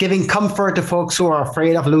giving comfort to folks who are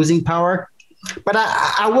afraid of losing power. But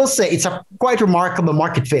I will say it's a quite remarkable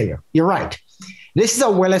market failure. You're right. This is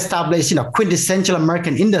a well-established, quintessential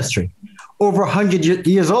American industry, over 100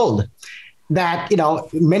 years old, that,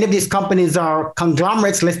 many of these companies are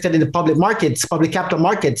conglomerates listed in the public markets, public capital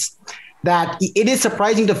markets, that it is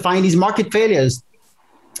surprising to find these market failures.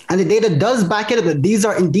 And the data does back it up that these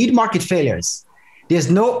are indeed market failures. There's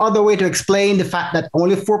no other way to explain the fact that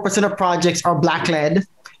only 4% of projects are Black-led.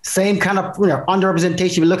 Same kind of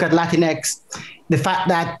underrepresentation. We look at Latinx, the fact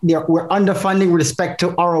that we're underfunding with respect to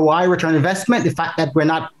ROI, return on investment, the fact that we're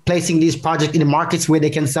not placing these projects in the markets where they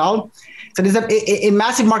can sell. So there's a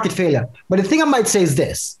massive market failure. But the thing I might say is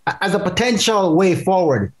this, as a potential way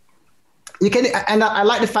forward, you can, and I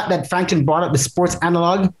like the fact that Franklin brought up the sports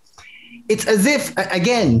analog. It's as if,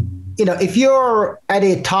 again, if you're at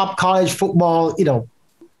a top college football,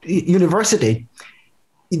 university,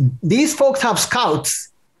 these folks have scouts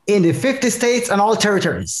in the 50 states and all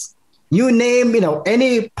territories. You name,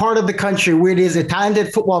 any part of the country where there's a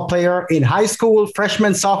talented football player in high school,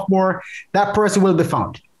 freshman, sophomore, that person will be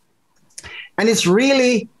found. And it's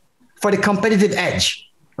really for the competitive edge,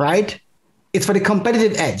 right? It's for the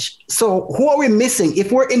competitive edge. So who are we missing?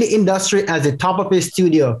 If we're in the industry as the top of a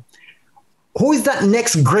studio, who is that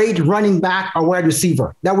next great running back or wide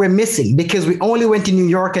receiver that we're missing because we only went to New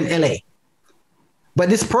York and LA? But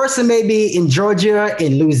this person may be in Georgia,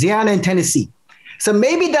 in Louisiana, in Tennessee. So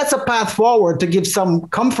maybe that's a path forward to give some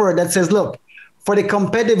comfort that says, look, for the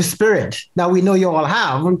competitive spirit that we know you all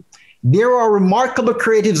have, there are remarkable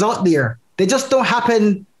creatives out there. They just don't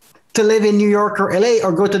happen to live in New York or LA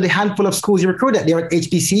or go to the handful of schools you recruit at. They're at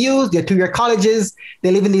HBCUs, they're two-year colleges,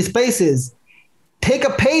 they live in these places. Take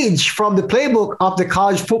a page from the playbook of the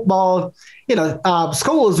college football,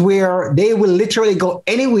 schools where they will literally go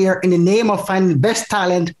anywhere in the name of finding the best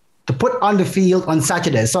talent to put on the field on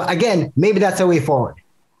Saturdays. So again, maybe that's a way forward.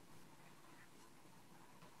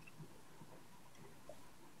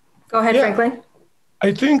 Go ahead, Franklin.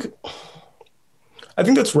 I think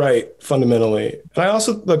that's right, fundamentally. And I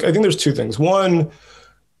think there's two things. One,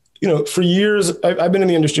 for years, I've been in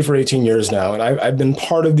the industry for 18 years now, and I've been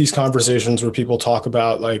part of these conversations where people talk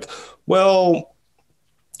about well,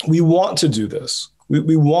 we want to do this.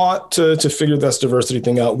 We want to figure this diversity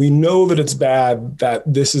thing out. We know that it's bad that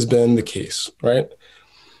this has been the case, right?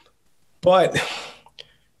 But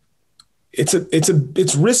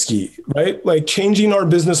it's risky, right? Like changing our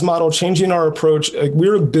business model, changing our approach. Like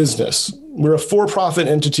we're a business. We're a for-profit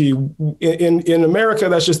entity. In America,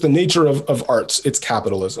 that's just the nature of arts. It's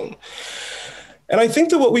capitalism. And I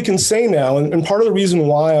think that what we can say now, and part of the reason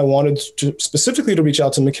why I wanted to specifically to reach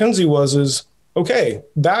out to Mackenzie is, okay,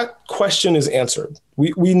 that question is answered.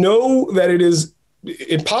 We know that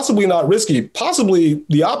it possibly not risky, possibly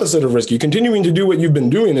the opposite of risky. Continuing to do what you've been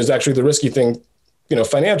doing is actually the risky thing,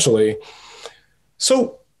 financially.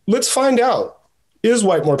 So let's find out, is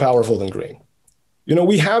white more powerful than green?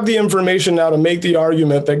 We have the information now to make the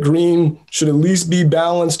argument that green should at least be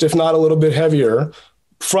balanced, if not a little bit heavier,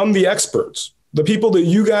 from the experts, the people that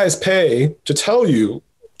you guys pay to tell you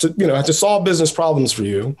to solve business problems for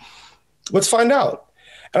you. Let's find out.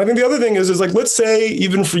 And I think the other thing is let's say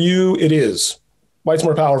even for you, it is white's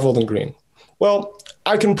more powerful than green. Well,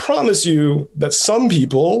 I can promise you that some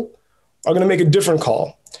people are going to make a different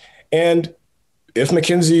call. And if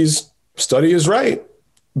Mackenzie's study is right,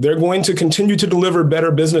 they're going to continue to deliver better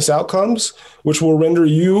business outcomes, which will render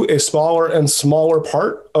you a smaller and smaller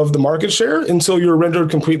part of the market share until you're rendered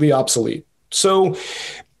completely obsolete. So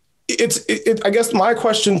I guess my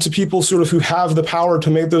question to people sort of who have the power to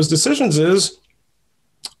make those decisions is,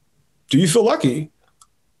 do you feel lucky?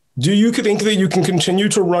 Do you think that you can continue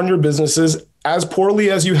to run your businesses as poorly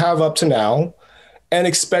as you have up to now and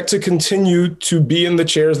expect to continue to be in the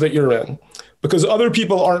chairs that you're in? Because other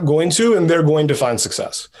people aren't going to, and they're going to find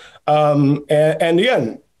success. And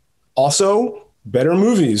again, also better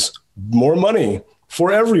movies, more money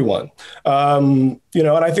for everyone. And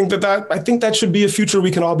I think that should be a future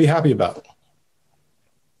we can all be happy about.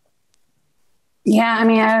 Yeah, I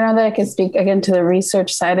don't know that I can speak again to the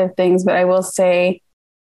research side of things, but I will say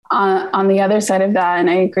on the other side of that,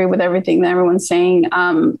 and I agree with everything that everyone's saying,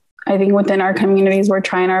 I think within our communities, we're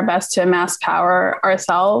trying our best to amass power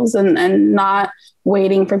ourselves and not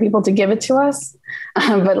waiting for people to give it to us,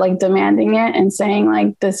 but demanding it and saying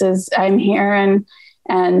I'm here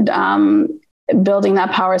and building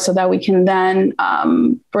that power so that we can then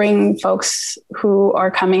bring folks who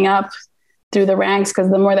are coming up through the ranks.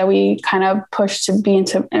 Because the more that we kind of push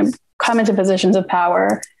to come into positions of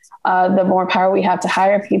power, the more power we have to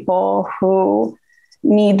hire people who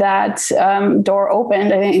need that door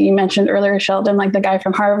opened. I think you mentioned earlier, Sheldon, the guy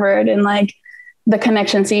from Harvard and the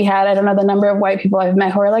connections he had. I don't know the number of white people I've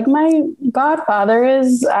met who are my godfather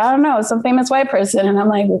is, I don't know, some famous white person. And I'm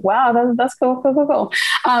wow, that's cool.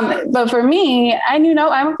 But for me,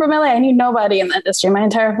 I'm from LA. I knew nobody in the industry, my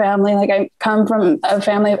entire family. I come from a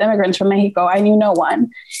family of immigrants from Mexico. I knew no one.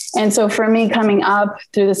 And so for me, coming up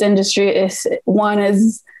through this industry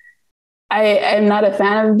I am not a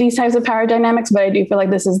fan of these types of power dynamics, but I do feel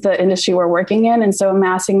like this is the industry we're working in. And so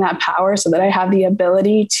amassing that power so that I have the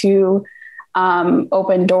ability to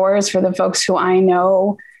open doors for the folks who I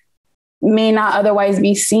know may not otherwise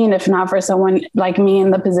be seen if not for someone like me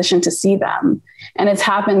in the position to see them. And it's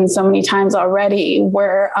happened so many times already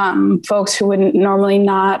where folks who would normally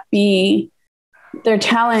not be, their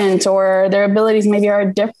talent or their abilities maybe are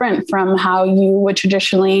different from how you would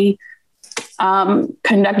traditionally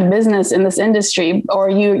conduct business in this industry,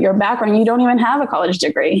 or your background, you don't even have a college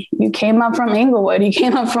degree. You came up from Inglewood, you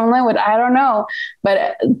came up from Linwood, I don't know.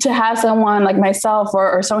 But to have someone like myself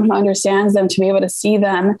or someone who understands them to be able to see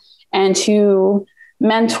them and to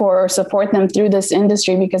mentor or support them through this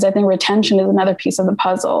industry, because I think retention is another piece of the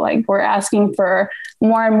puzzle. We're asking for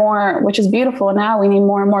more and more, which is beautiful. Now we need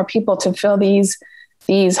more and more people to fill these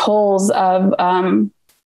holes of,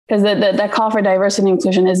 because that call for diversity and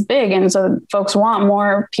inclusion is big. And so folks want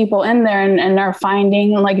more people in there and are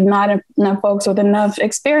finding not enough folks with enough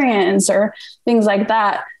experience or things like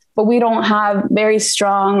that. But we don't have very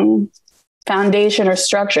strong foundation or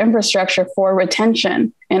infrastructure for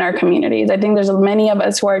retention in our communities. I think there's many of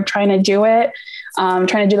us who are trying to do it, trying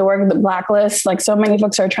to do the work of the blacklist. So many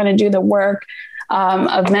folks are trying to do the work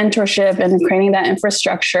of mentorship and creating that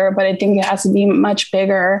infrastructure. But I think it has to be much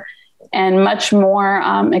bigger and much more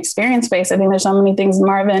experience-based. I think there's so many things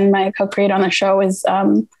Marvin, my co-creator on the show,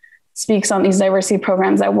 speaks on these diversity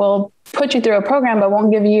programs that will put you through a program, but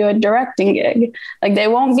won't give you a directing gig. Like they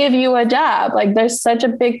won't give you a job. Like there's such a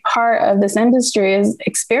big part of this industry is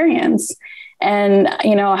experience. And,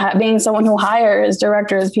 being someone who hires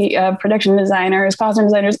directors, production designers, costume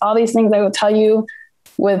designers, all these things, I will tell you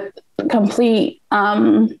with complete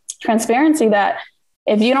transparency that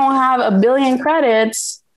if you don't have 1 billion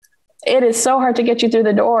credits, it is so hard to get you through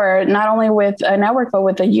the door, not only with a network, but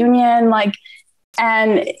with a union.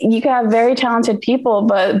 And you can have very talented people,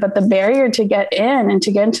 but the barrier to get in and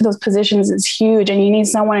to get into those positions is huge. And you need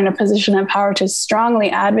someone in a position of power to strongly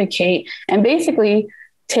advocate and basically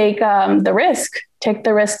take the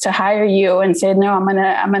risk to hire you and say, no, I'm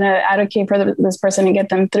gonna advocate for this person and get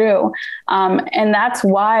them through. And that's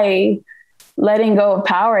why letting go of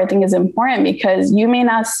power, I think, is important, because you may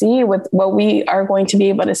not see with what we are going to be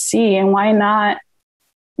able to see. And why not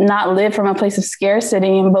live from a place of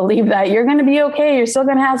scarcity and believe that you're going to be okay. You're still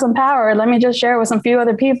going to have some power. Let me just share it with some few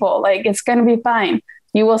other people. Like, it's going to be fine.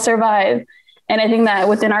 You will survive. And I think that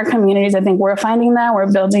within our communities, I think we're finding that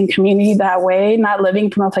we're building community that way, not living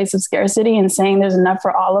from a place of scarcity and saying there's enough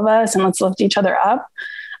for all of us and let's lift each other up.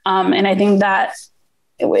 And I think that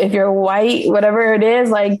if you're white, whatever it is,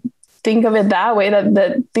 like, think of it that way,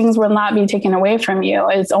 that things will not be taken away from you.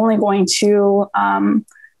 It's only going to,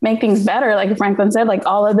 make things better. Like Franklin said, like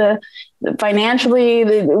all of the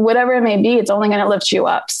financially, whatever it may be, it's only going to lift you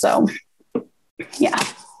up. So yeah.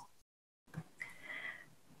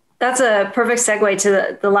 That's a perfect segue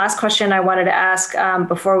to the last question I wanted to ask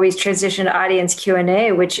before we transition to audience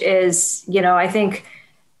Q&A, which is, I think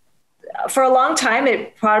for a long time,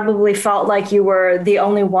 it probably felt like you were the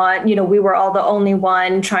only one, we were all the only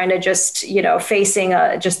one trying to just, facing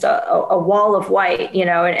a wall of white,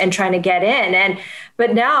 and trying to get in.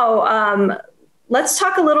 But now let's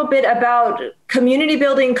talk a little bit about community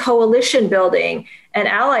building, coalition building, and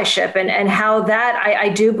allyship, and how that I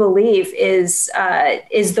do believe is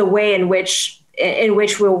the way in which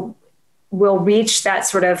we'll reach that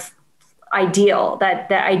sort of ideal,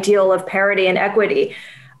 that ideal of parity and equity.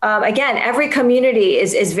 Again, every community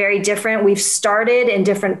is very different. We've started in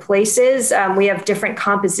different places. We have different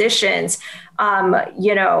compositions.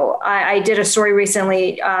 I did a story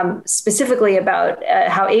recently specifically about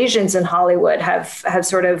how Asians in Hollywood have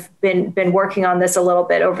sort of been working on this a little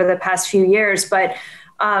bit over the past few years. But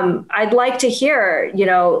I'd like to hear,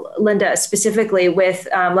 Linda, specifically with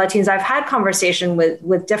Latinos. I've had conversation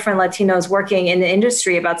with different Latinos working in the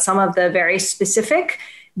industry about some of the very specific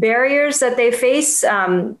barriers that they face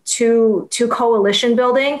to coalition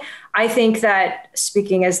building. I think that,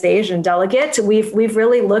 speaking as the Asian delegate, we've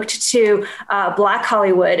really looked to Black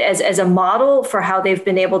Hollywood as a model for how they've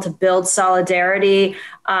been able to build solidarity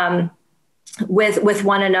with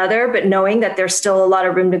one another, but knowing that there's still a lot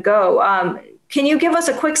of room to go. Can you give us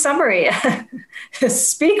a quick summary?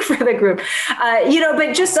 Speak for the group,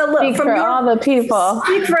 but just a little from all the people.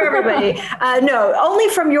 Speak for everybody. No, only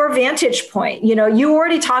from your vantage point. You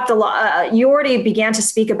already talked a lot. You already began to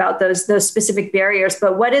speak about those specific barriers.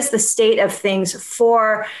 But what is the state of things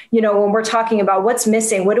for when we're talking about what's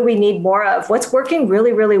missing? What do we need more of? What's working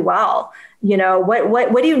really, really well?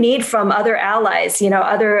 What do you need from other allies?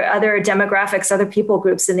 Other demographics, other people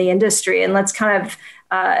groups in the industry, and let's kind of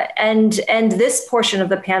end this portion of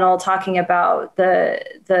the panel talking about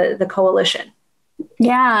the coalition.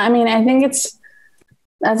 Yeah, I mean, I think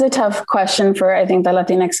that's a tough question for, I think, the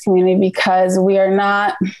Latinx community, because we are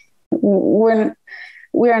not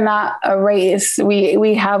a race.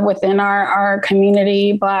 We have within our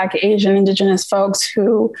community, Black, Asian, Indigenous folks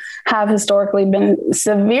who have historically been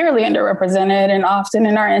severely underrepresented, and often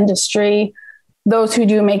in our industry, those who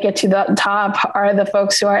do make it to the top are the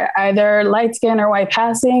folks who are either light skinned or white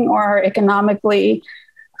passing, or are economically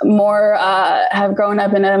more, have grown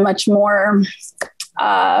up in a much more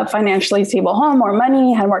financially stable home, more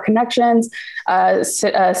money, had more connections,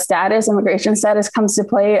 immigration status comes to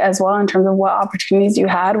play as well in terms of what opportunities you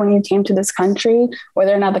had when you came to this country,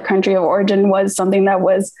 whether or not the country of origin was something that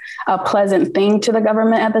was a pleasant thing to the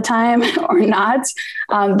government at the time or not.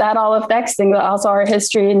 That all affects things. Also, our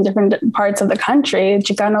history in different parts of the country.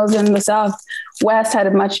 Chicanos in the Southwest had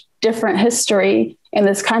a much different history in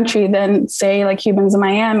this country than, say, like Cubans in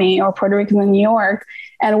Miami or Puerto Ricans in New York.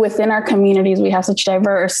 And within our communities, we have such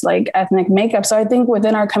diverse ethnic makeup. So I think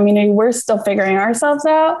within our community, we're still figuring ourselves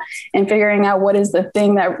out and figuring out what is the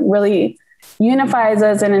thing that really unifies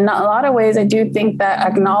us. And in a lot of ways, I do think that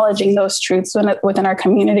acknowledging those truths within our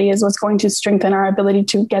community is what's going to strengthen our ability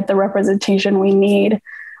to get the representation we need.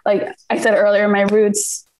 Like I said earlier, my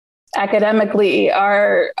roots academically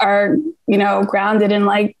are grounded in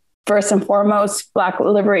like, first and foremost, Black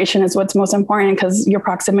liberation is what's most important, because your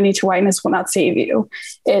proximity to whiteness will not save you.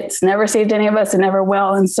 It's never saved any of us. It never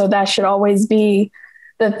will. And so that should always be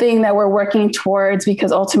the thing that we're working towards,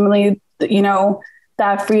 because ultimately,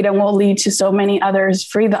 that freedom will lead to so many others'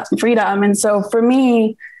 freedom. And so for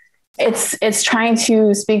me, it's trying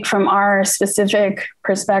to speak from our specific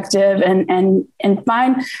perspective and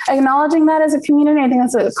find acknowledging that as a community. I think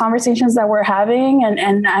that's the conversations that we're having.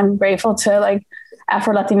 And I'm grateful to like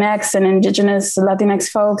Afro-Latinx and Indigenous Latinx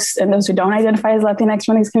folks and those who don't identify as Latinx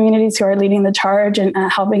from these communities who are leading the charge and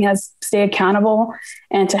helping us stay accountable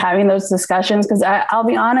and to having those discussions. Because I'll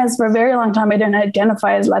be honest, for a very long time, I didn't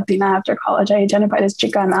identify as Latina after college. I identified as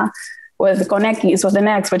Chicana with Conexis, with an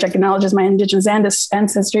X, which acknowledges my Indigenous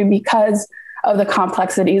ancestry because of the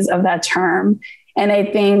complexities of that term. And I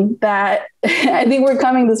think we're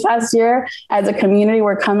coming this past year as a community,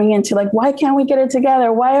 we're coming into like, why can't we get it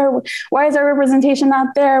together? Why is our representation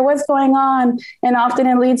not there? What's going on? And often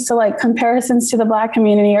it leads to like comparisons to the Black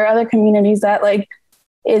community or other communities that like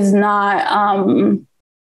is not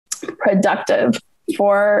productive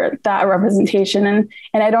for that representation. And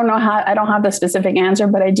I don't have the specific answer,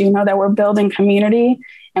 but I do know that we're building community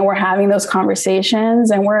and we're having those conversations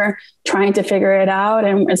and we're trying to figure it out.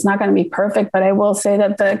 And it's not going to be perfect, but I will say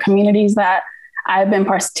that the communities that I've been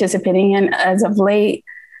participating in as of late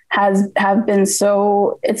have been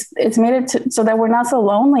so, it's made it so that we're not so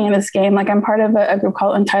lonely in this game. Like I'm part of a group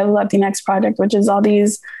called Entitled Latinx Project, which is all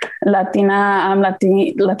these Latine, like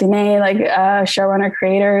showrunner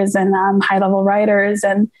creators and high level writers.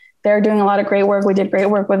 And they're doing a lot of great work. We did great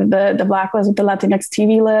work with the Blacklist, with the Latinx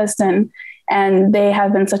TV list. And they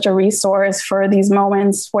have been such a resource for these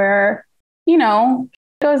moments where,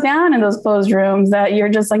 it goes down in those closed rooms that you're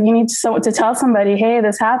just like, you need to tell somebody, hey,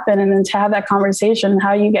 this happened. And then to have that conversation,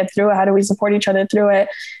 how you get through it, how do we support each other through it?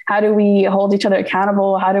 How do we hold each other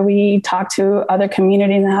accountable? How do we talk to other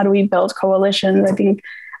communities and how do we build coalitions? I think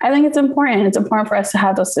it's important. It's important for us to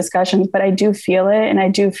have those discussions, but I do feel it. And I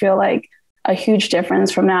do feel like a huge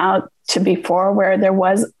difference from now to before, where there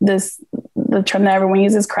was the term that everyone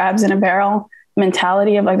uses, crabs in a barrel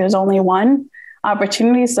mentality of like, there's only one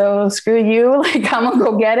opportunity. So screw you, like I'm gonna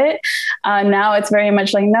go get it. Now it's very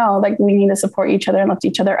much like, no, like we need to support each other and lift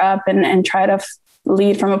each other up and try to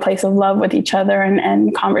lead from a place of love with each other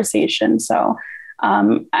and conversation. So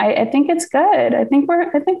I think it's good. I think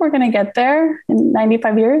we're going to get there in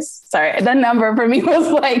 95 years. Sorry, that number for me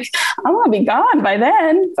was like, I'm going to be gone by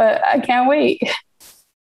then, but I can't wait.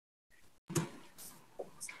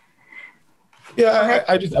 Yeah,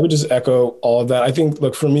 I would just echo all of that. I think,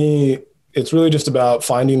 look, for me, it's really just about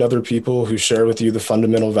finding other people who share with you the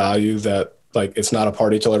fundamental value that, like, it's not a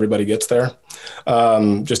party till everybody gets there.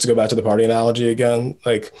 Just to go back to the party analogy again,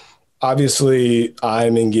 like, obviously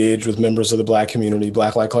I'm engaged with members of the Black community.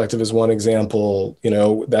 Black Light Collective is one example.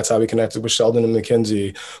 That's how we connected with Sheldon and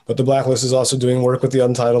Mackenzie. But the Blacklist is also doing work with the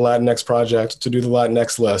Untitled Latinx Project to do the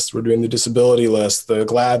Latinx list. We're doing the disability list, the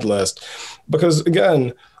GLAD list, because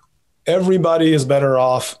again, everybody is better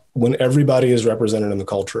off when everybody is represented in the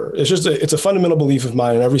culture. It's a fundamental belief of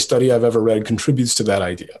mine, and every study I've ever read contributes to that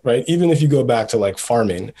idea, right? Even if you go back to like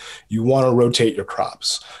farming, you want to rotate your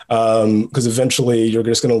crops because eventually you're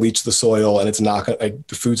just going to leach the soil and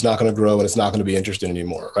the food's not going to grow and it's not going to be interesting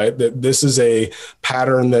anymore, right? This is a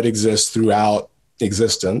pattern that exists throughout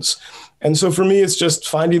existence. And so for me, it's just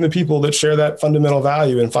finding the people that share that fundamental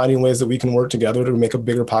value and finding ways that we can work together to make a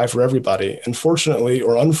bigger pie for everybody. And fortunately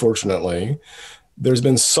or unfortunately, there's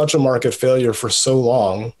been such a market failure for so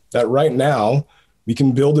long that right now we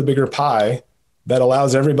can build a bigger pie that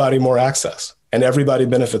allows everybody more access and everybody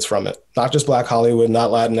benefits from it. Not just Black Hollywood,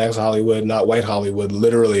 not Latinx Hollywood, not white Hollywood,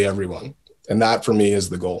 literally everyone. And that for me is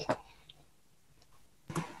the goal.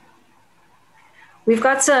 We've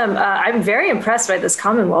got some, I'm very impressed by this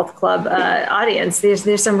Commonwealth Club audience.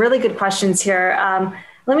 There's some really good questions here.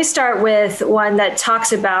 Let me start with one that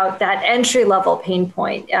talks about that entry-level pain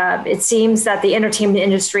point. It seems that the entertainment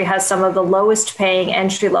industry has some of the lowest paying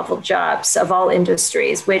entry-level jobs of all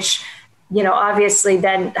industries, which, obviously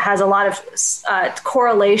then has a lot of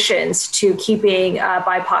correlations to keeping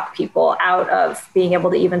BIPOC people out of being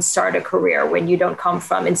able to even start a career when you don't come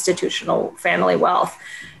from institutional family wealth.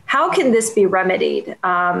 How can this be remedied?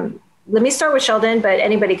 Let me start with Sheldon, but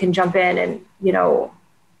anybody can jump in and,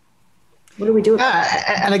 what do we do?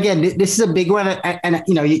 And again, this is a big one. And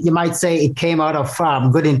you might say it came out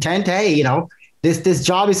of good intent. Hey, this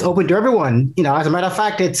job is open to everyone. As a matter of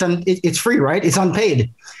fact, it's free, right? It's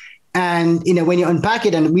unpaid. And, when you unpack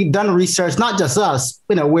it, and we've done research, not just us,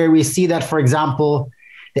 where we see that, for example,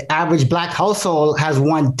 the average Black household has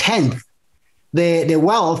 1/10 the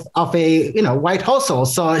wealth of a, white household.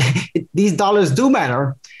 So these dollars do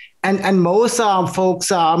matter. And most folks,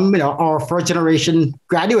 are first generation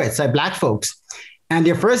graduates, like Black folks. And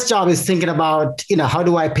their first job is thinking about, how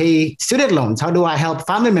do I pay student loans? How do I help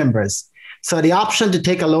family members? So the option to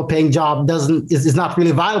take a low paying job is not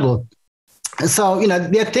really viable. So,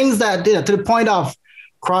 there are things that, to the point of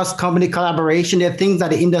cross-company collaboration, there are things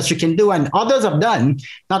that the industry can do, and others have done,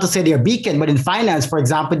 not to say they're beacon, but in finance, for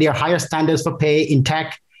example, there are higher standards for pay. In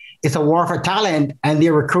tech, it's a war for talent, and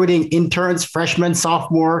they're recruiting interns, freshmen,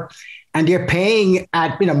 sophomore, and they're paying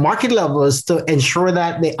at market levels to ensure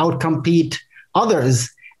that they outcompete others.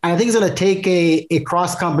 And I think it's going to take a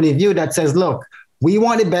cross-company view that says, look, we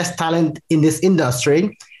want the best talent in this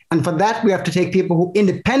industry. And for that, we have to take people who,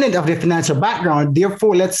 independent of their financial background,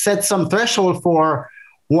 therefore, let's set some threshold for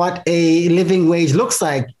what a living wage looks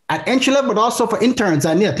like at entry level, but also for interns,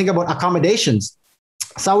 and think about accommodations.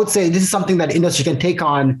 So I would say this is something that the industry can take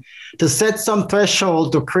on to set some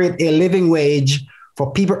threshold to create a living wage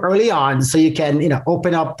for people early on, so you can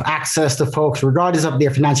open up access to folks regardless of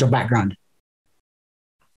their financial background.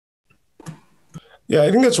 Yeah,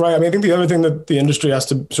 I think that's right. I mean, I think the other thing that the industry has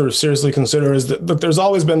to sort of seriously consider is that there's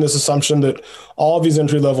always been this assumption that all of these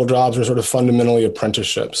entry-level jobs are sort of fundamentally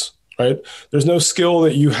apprenticeships, right? There's no skill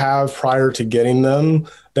that you have prior to getting them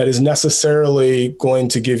that is necessarily going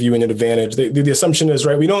to give you an advantage. The assumption is,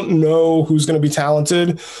 right, we don't know who's going to be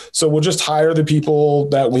talented, so we'll just hire the people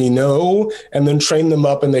that we know and then train them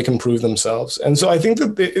up and they can prove themselves. And so I think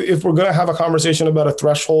that if we're going to have a conversation about a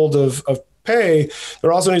threshold of pay,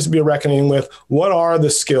 there also needs to be a reckoning with what are the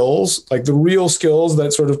skills, like the real skills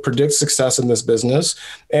that sort of predict success in this business.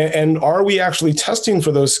 And are we actually testing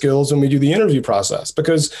for those skills when we do the interview process?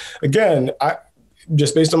 Because again,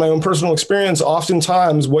 just based on my own personal experience,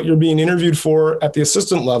 oftentimes what you're being interviewed for at the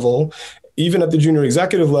assistant level, even at the junior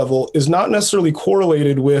executive level, is not necessarily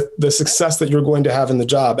correlated with the success that you're going to have in the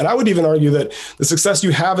job. And I would even argue that the success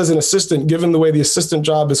you have as an assistant, given the way the assistant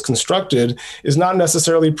job is constructed, is not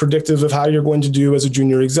necessarily predictive of how you're going to do as a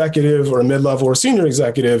junior executive or a mid-level or senior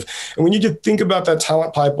executive. And we need to think about that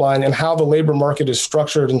talent pipeline and how the labor market is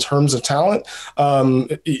structured in terms of talent,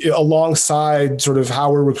 alongside sort of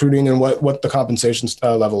how we're recruiting and what the compensation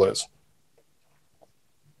level is.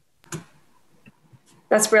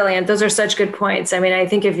 That's brilliant. Those are such good points. I mean, I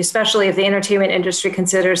think especially if the entertainment industry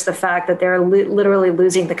considers the fact that they're literally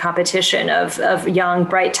losing the competition of young,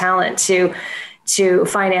 bright talent to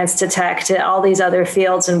finance, to tech, to all these other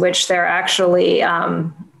fields in which they're actually,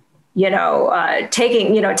 testing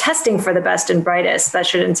for the best and brightest, that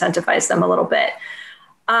should incentivize them a little bit.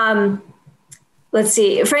 Let's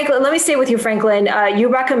see, Franklin, let me stay with you, Franklin. You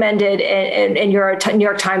recommended in your New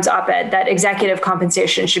York Times op-ed that executive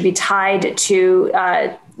compensation should be tied to,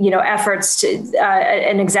 efforts to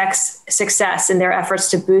an exec's success in their efforts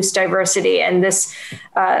to boost diversity. And this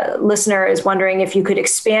listener is wondering if you could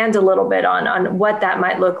expand a little bit on what that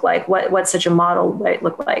might look like, what such a model might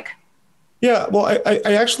look like. Yeah, well, I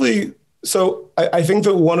think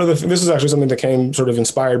that this is actually something that came sort of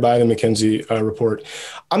inspired by the McKinsey report.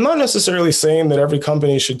 I'm not necessarily saying that every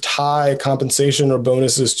company should tie compensation or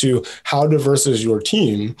bonuses to how diverse is your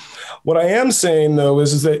team. What I am saying, though,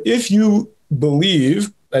 is that if you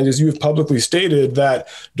believe, and as you've publicly stated, that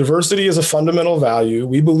diversity is a fundamental value,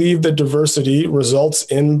 we believe that diversity results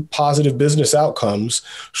in positive business outcomes,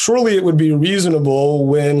 surely it would be reasonable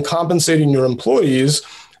when compensating your employees,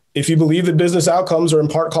 if you believe that business outcomes are in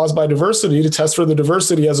part caused by diversity, to test for the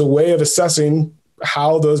diversity as a way of assessing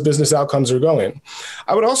how those business outcomes are going.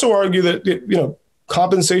 I would also argue that,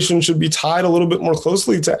 compensation should be tied a little bit more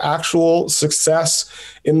closely to actual success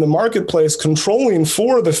in the marketplace, controlling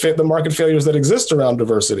for the market failures that exist around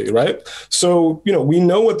diversity, right? So, we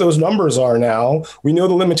know what those numbers are now. We know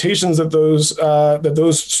the limitations that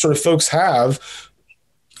those sort of folks have.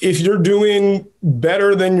 If you're doing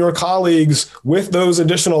better than your colleagues with those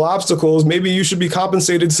additional obstacles, maybe you should be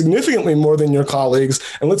compensated significantly more than your colleagues.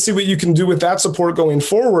 And let's see what you can do with that support going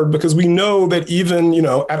forward, because we know that even,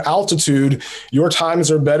 at altitude, your times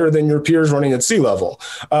are better than your peers running at sea level.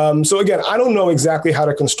 So again, I don't know exactly how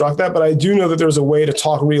to construct that, but I do know that there's a way to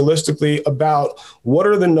talk realistically about what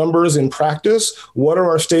are the numbers in practice? What are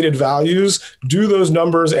our stated values? Do those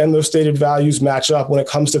numbers and those stated values match up when it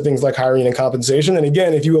comes to things like hiring and compensation? And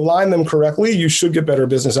again, if you align them correctly, you should get better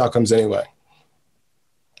business outcomes anyway.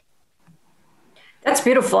 That's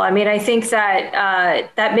beautiful. I mean, I think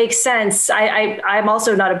that that makes sense. I'm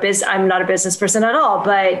also not I'm not a business person at all,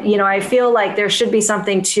 but I feel like there should be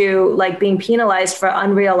something to like being penalized for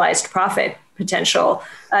unrealized profit potential,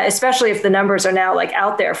 especially if the numbers are now like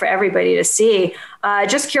out there for everybody to see.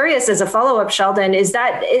 Just curious, as a follow-up, Sheldon, does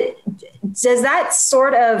that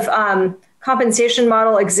sort of compensation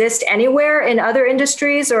model exist anywhere in other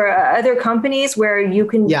industries or other companies where you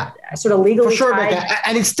can sort of legally for sure,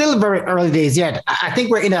 and it's still very early days yet. I think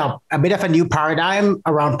we're in a bit of a new paradigm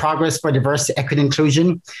around progress for diversity, equity,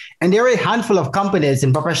 inclusion. And there are a handful of companies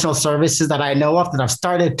in professional services that I know of that have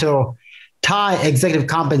started to tie executive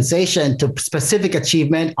compensation to specific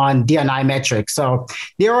achievement on D&I metrics. So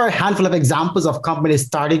there are a handful of examples of companies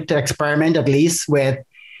starting to experiment, at least, with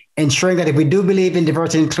ensuring that if we do believe in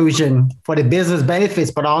diversity and inclusion for the business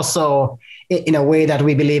benefits, but also in a way that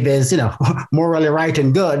we believe is, morally right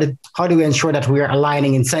and good, how do we ensure that we are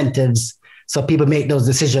aligning incentives so people make those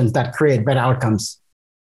decisions that create better outcomes?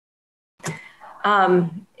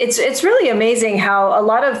 It's really amazing how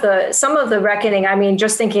some of the reckoning, I mean,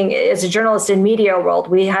 just thinking as a journalist in media world,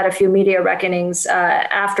 we had a few media reckonings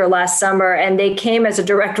after last summer, and they came as a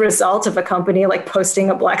direct result of a company like posting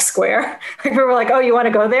a black square. Like we were like, oh, you want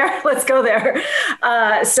to go there? Let's go there.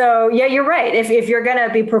 So yeah, you're right. If you're going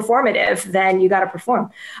to be performative, then you got to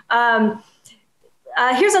perform.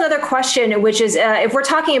 Here's another question, which is if we're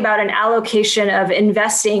talking about an allocation of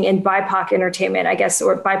investing in BIPOC entertainment, I guess,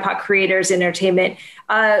 or BIPOC creators entertainment,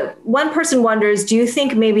 one person wonders, do you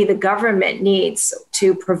think maybe the government needs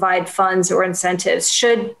to provide funds or incentives?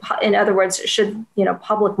 In other words, should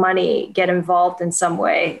public money get involved in some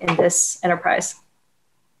way in this enterprise?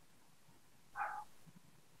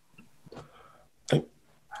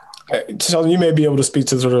 So you may be able to speak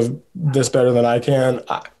to sort of this better than I can.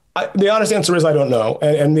 The honest answer is I don't know.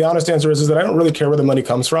 And the honest answer is that I don't really care where the money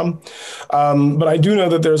comes from. But I do know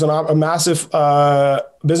that there's a massive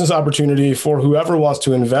business opportunity for whoever wants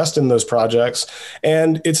to invest in those projects.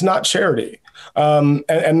 And it's not charity.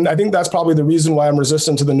 And I think that's probably the reason why I'm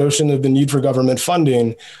resistant to the notion of the need for government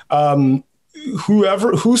funding.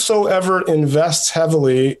 Whosoever invests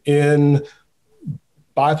heavily in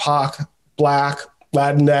BIPOC, Black,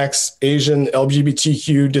 Latinx, Asian,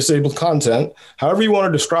 LGBTQ, disabled content, however you want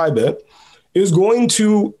to describe it, is going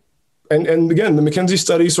to, and again, the McKinsey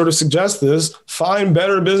study sort of suggests this, find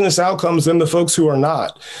better business outcomes than the folks who are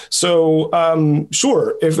not. So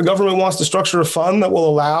sure, if the government wants to structure a fund that will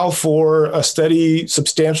allow for a steady,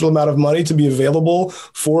 substantial amount of money to be available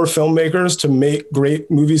for filmmakers to make great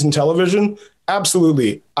movies and television,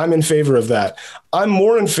 absolutely, I'm in favor of that. I'm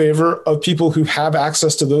more in favor of people who have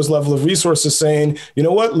access to those level of resources saying, you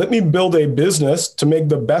know what, let me build a business to make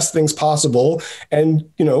the best things possible and,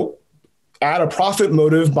 add a profit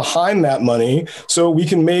motive behind that money so we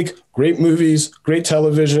can make great movies, great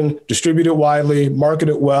television, distribute it widely, market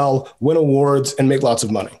it well, win awards, and make lots of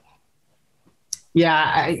money.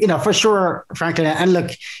 Yeah, for sure, Franklin. And look,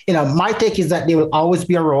 my take is that there will always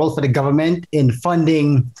be a role for the government in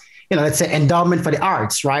funding, let's say endowment for the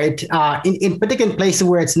arts, right? In particular places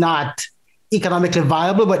where it's not economically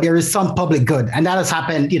viable, but there is some public good. And that has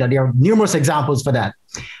happened, there are numerous examples for that.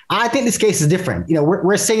 I think this case is different.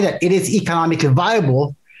 We're saying that it is economically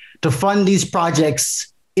viable to fund these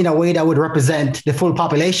projects in a way that would represent the full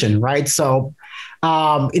population, right? So,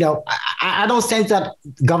 I don't think that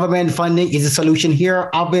government funding is a solution here.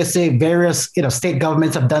 Obviously, various, state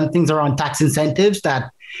governments have done things around tax incentives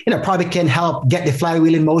that, probably can help get the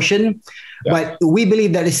flywheel in motion. Yeah. But we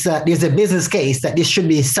believe that there's a business case that this should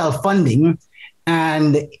be self-funding.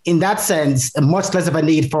 And in that sense, much less of a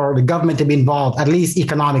need for the government to be involved, at least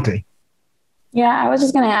economically. Yeah, I was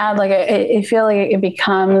just going to add, I feel like it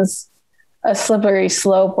becomes a slippery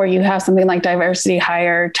slope where you have something like diversity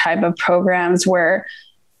hire type of programs where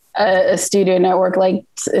a studio network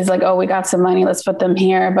is like, oh, we got some money, let's put them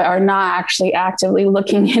here, but are not actually actively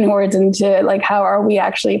looking inwards into how are we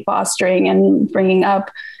actually fostering and bringing up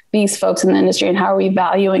these folks in the industry and how are we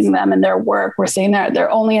valuing them and their work. We're saying that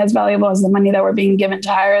they're only as valuable as the money that we're being given to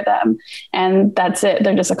hire them. And that's it.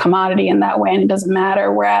 They're just a commodity in that way. And it doesn't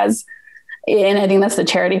matter. Whereas, and I think that's the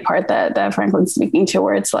charity part that Franklin's speaking to,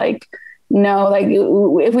 where it's like, no,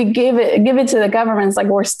 if we give it to the governments,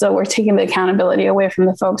 we're taking the accountability away from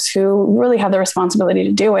the folks who really have the responsibility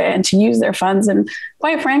to do it and to use their funds. And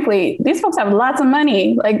quite frankly, these folks have lots of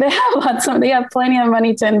money. They have plenty of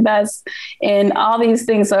money to invest in all these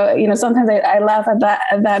things. So, sometimes I laugh at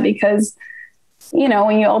that because,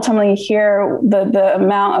 when you ultimately hear the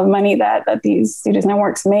amount of money that these studios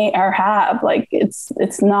networks may or have,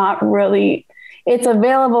 it's not really, it's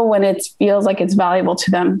available when it feels like it's valuable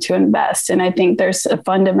to them to invest. And I think there's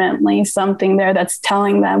fundamentally something there that's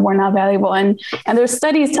telling them we're not valuable. And there's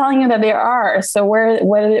studies telling you that they are. So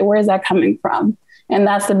where is that coming from? And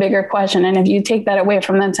that's the bigger question. And if you take that away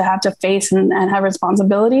from them to have to face and have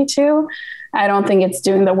responsibility to, I don't think it's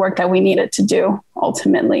doing the work that we need it to do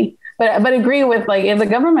ultimately. But agree with, like, if the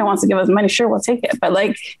government wants to give us money, sure, we'll take it. But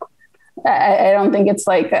like, I don't think it's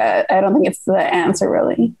like, I don't think it's the answer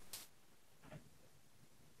really.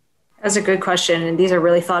 That's a good question. And these are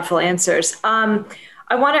really thoughtful answers.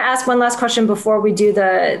 I want to ask one last question before we do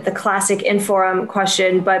the classic INFORUM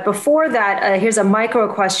question. But before that, here's a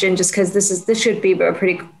micro question, just because this should be a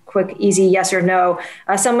pretty quick, easy yes or no.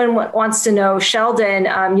 Someone wants to know, Sheldon,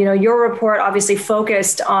 your report obviously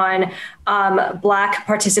focused on Black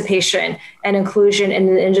participation and inclusion in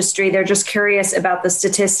the industry. They're just curious about the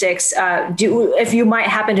statistics. If you might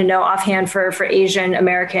happen to know offhand for Asian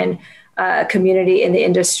American community in the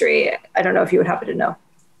industry, I don't know if you would happen to know.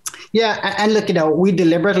 Yeah, and look, we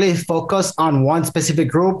deliberately focus on one specific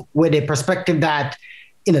group with a perspective that,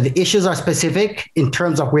 the issues are specific in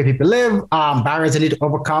terms of where people live, barriers they need to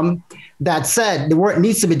overcome. That said, the work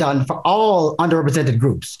needs to be done for all underrepresented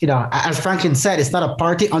groups. As Franklin said, it's not a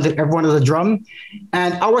party until everyone is a drum.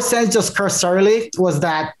 And our sense just cursorily was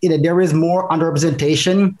that there is more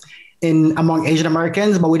underrepresentation among Asian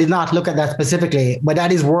Americans, but we did not look at that specifically. But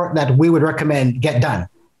that is work that we would recommend get done.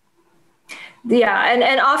 Yeah,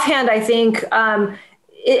 and offhand, I think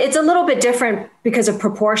it's a little bit different because of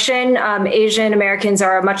proportion. Asian Americans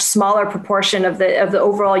are a much smaller proportion of the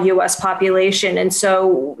overall U.S. population, and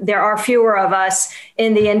so there are fewer of us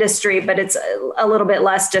in the industry, but it's a little bit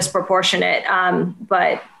less disproportionate.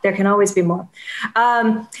 But there can always be more.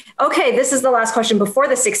 Okay, this is the last question before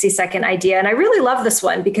the 60-second idea, and I really love this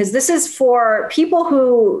one because this is for people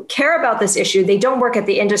who care about this issue. They don't work in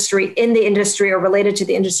the industry, or related to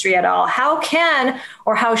the industry at all. How can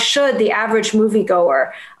or how should the average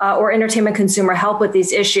moviegoer or entertainment consumer help with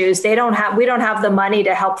these issues? We don't have the money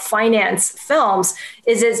to help finance films.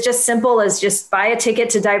 Is it just simple as just buy a ticket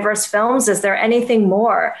to diverse films? Is there anything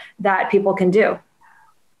more that people can do?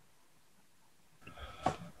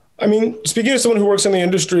 I mean, speaking as someone who works in the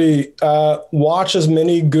industry, watch as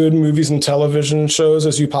many good movies and television shows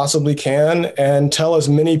as you possibly can, and tell as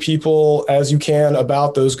many people as you can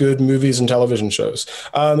about those good movies and television shows.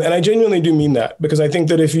 And I genuinely do mean that, because I think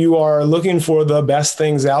that if you are looking for the best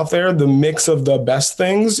things out there, the mix of the best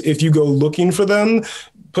things, if you go looking for them,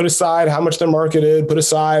 put aside how much they're marketed, put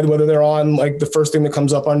aside whether they're on like the first thing that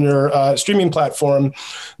comes up on your streaming platform,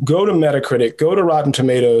 go to Metacritic, go to Rotten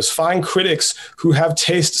Tomatoes, find critics who have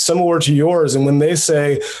taste similar to yours. And when they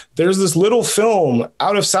say, there's this little film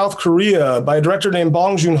out of South Korea by a director named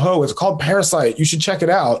Bong Joon-ho, it's called Parasite, you should check it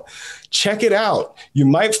out. Check it out. You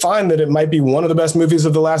might find that it might be one of the best movies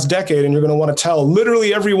of the last decade, and you're going to want to tell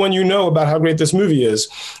literally everyone you know about how great this movie is.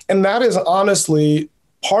 And that is honestly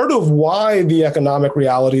part of why the economic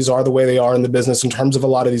realities are the way they are in the business in terms of a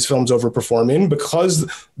lot of these films overperforming, because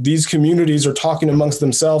these communities are talking amongst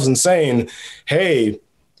themselves and saying, hey,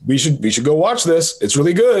 we should go watch this. It's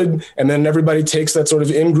really good. And then everybody takes that sort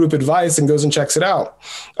of in-group advice and goes and checks it out.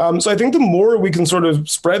 So I think the more we can sort of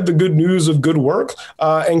spread the good news of good work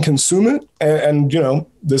and consume it, and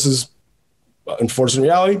this is unfortunate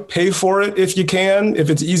reality, pay for it if you can, if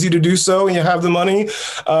it's easy to do so and you have the money,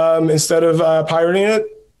 instead of pirating it.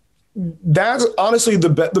 That's honestly the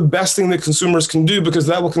best thing that consumers can do, because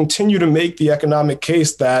that will continue to make the economic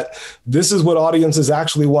case that this is what audiences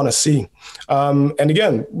actually want to see. And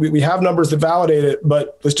again, we have numbers that validate it,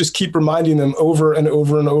 but let's just keep reminding them over and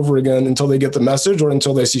over and over again until they get the message or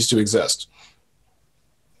until they cease to exist.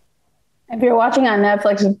 If you're watching on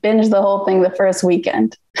Netflix, binge the whole thing the first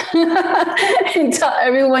weekend and tell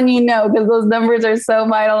everyone because those numbers are so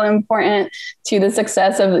vital and important to the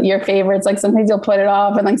success of your favorites. Like sometimes you'll put it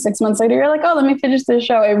off and like 6 months later, you're like, oh, let me finish this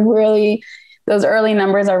show. Those early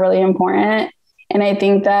numbers are really important. And I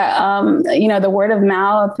think that, the word of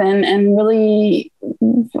mouth and really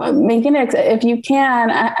making it, if you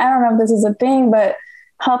can, I don't know if this is a thing, but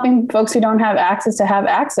helping folks who don't have access to have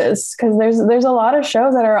access. Because there's a lot of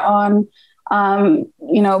shows that are on,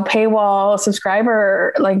 paywall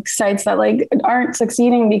subscriber like sites that like aren't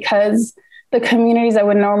succeeding because the communities that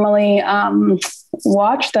would normally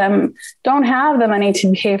watch them don't have the money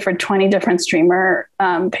to pay for 20 different streamer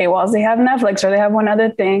paywalls. They have Netflix or they have one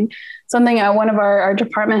other thing. Something one of our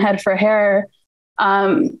department head for hair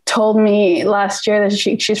told me last year that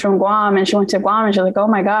she's from Guam and she went to Guam and she's like, oh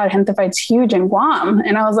my God, Gentefights huge in Guam.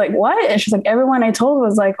 And I was like, what? And she's like, everyone I told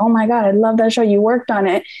was like, oh my God, I love that show. You worked on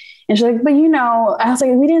it. And she's like, but I was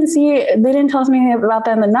like, they didn't tell us anything about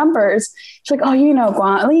that in the numbers. She's like,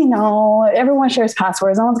 oh, everyone shares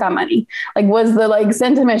passwords. No one's got money. Like was the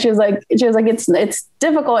sentiment. She was like, it's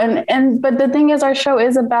difficult. But the thing is, our show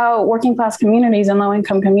is about working class communities and low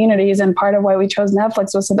income communities. And part of why we chose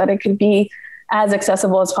Netflix was so that it could be as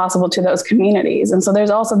accessible as possible to those communities. And so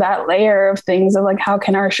there's also that layer of things of how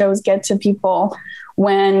can our shows get to people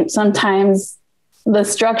when sometimes the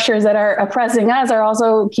structures that are oppressing us are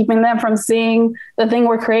also keeping them from seeing the thing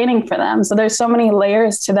we're creating for them. So there's so many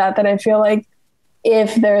layers to that I feel like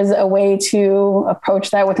if there's a way to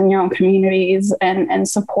approach that within your own communities and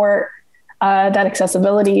support that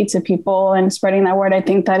accessibility to people and spreading that word, I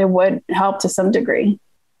think that it would help to some degree.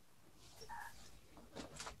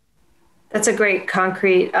 That's a great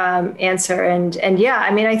concrete answer. And yeah,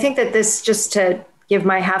 I mean, I think that this, just to give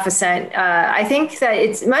my half a cent, I think that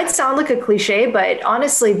it might sound like a cliche, but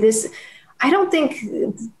honestly, I don't think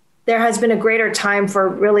there has been a greater time for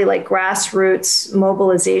really grassroots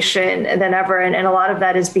mobilization than ever. And a lot of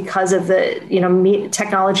that is because of the,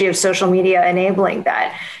 technology of social media enabling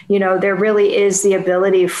that. There really is the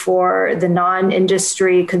ability for the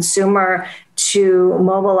non-industry consumer to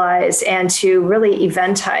mobilize and to really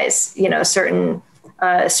eventize,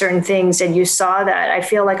 certain things. And you saw that. I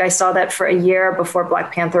feel like I saw that for a year before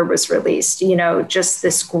Black Panther was released, just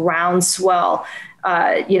this groundswell,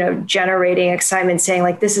 generating excitement,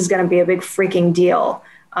 saying this is going to be a big freaking deal.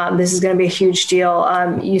 This is going to be a huge deal.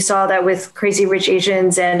 You saw that with Crazy Rich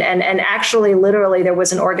Asians, and actually, literally, there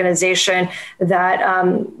was an organization that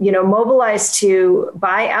mobilized to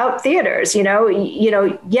buy out theaters.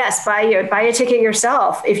 Yes, buy a ticket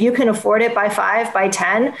yourself if you can afford it. Buy 5, buy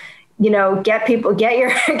 10. Get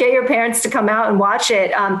your parents to come out and watch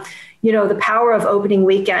it. The power of opening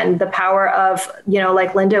weekend, the power of,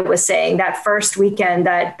 like Linda was saying, that first weekend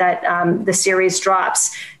that the series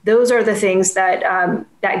drops. Those are the things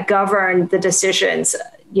that govern the decisions,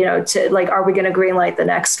 to are we going to greenlight the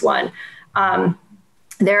next one?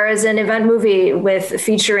 There is an event movie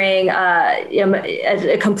featuring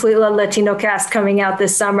a completely Latino cast coming out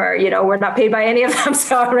this summer. We're not paid by any of them,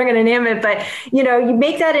 so I'm not going to name it. But, you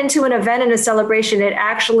make that into an event and a celebration, it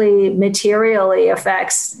actually materially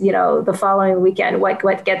affects, the following weekend,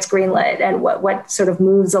 what gets greenlit and what sort of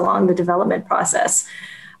moves along the development process.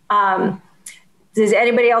 Does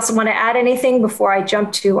anybody else want to add anything before I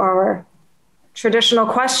jump to our traditional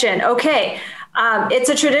question? Okay. It's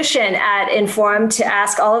a tradition at INFORUM to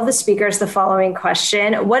ask all of the speakers the following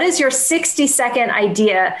question. What is your 60-second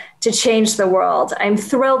idea to change the world? I'm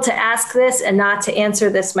thrilled to ask this and not to answer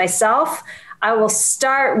this myself. I will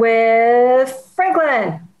start with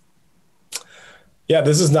Franklin. Yeah,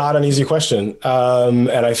 this is not an easy question.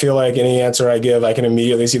 And I feel like any answer I give, I can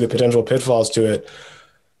immediately see the potential pitfalls to it.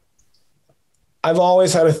 I've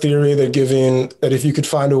always had a theory that if you could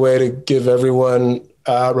find a way to give everyone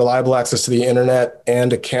reliable access to the internet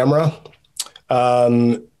and a camera,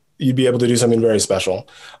 you'd be able to do something very special.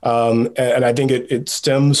 And I think it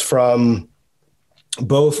stems from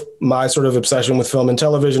both my sort of obsession with film and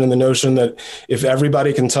television and the notion that if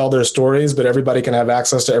everybody can tell their stories, but everybody can have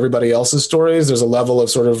access to everybody else's stories, there's a level of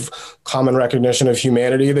sort of common recognition of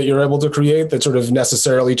humanity that you're able to create that sort of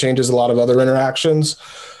necessarily changes a lot of other interactions.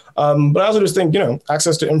 But I also just think,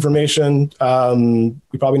 access to information,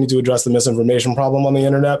 we probably need to address the misinformation problem on the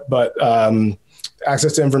internet, but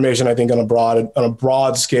access to information, I think on a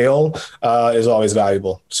broad scale is always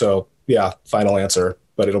valuable. So yeah, final answer,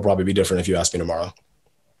 but it'll probably be different if you ask me tomorrow.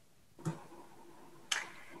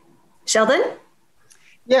 Sheldon?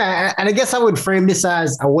 Yeah, and I guess I would frame this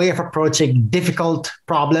as a way of approaching difficult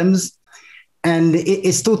problems. And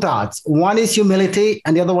it's two thoughts. One is humility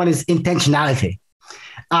and the other one is intentionality.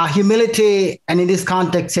 Humility, and in this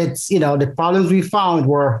context, it's, the problems we found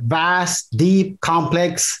were vast, deep,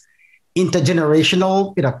 complex,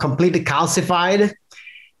 intergenerational, completely calcified.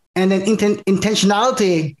 And then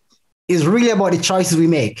intentionality is really about the choices we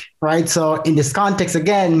make, right? So in this context,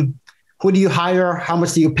 again, who do you hire? How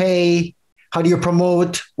much do you pay? How do you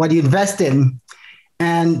promote? What do you invest in?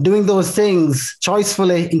 And doing those things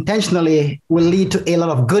choicefully, intentionally will lead to a lot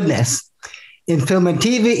of goodness. In film and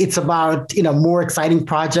TV, it's about, more exciting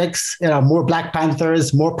projects, more Black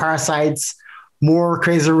Panthers, more Parasites, more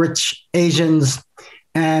Crazy Rich Asians,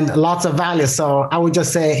 and lots of value. So I would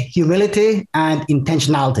just say humility and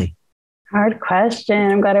intentionality. Hard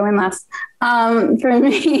question. I'm glad I went last. For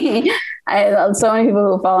me, so many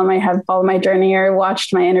people who have followed my journey or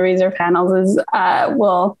watched my interviews or panels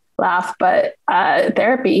will laugh, but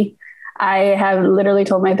therapy. I have literally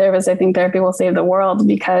told my therapist, I think therapy will save the world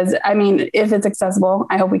because, I mean, if it's accessible,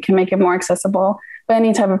 I hope we can make it more accessible. But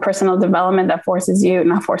any type of personal development that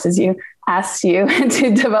asks you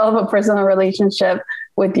to develop a personal relationship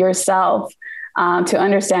with yourself, to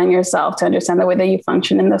understand yourself, to understand the way that you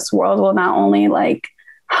function in this world will not only like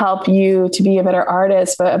help you to be a better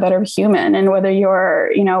artist, but a better human. And whether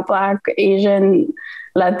you're, Black, Asian,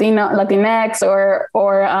 Latinx, or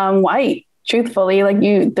white, truthfully, like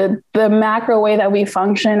the macro way that we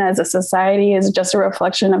function as a society is just a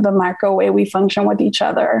reflection of the macro way we function with each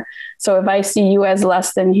other. So if I see you as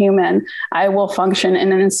less than human, I will function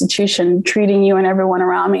in an institution treating you and everyone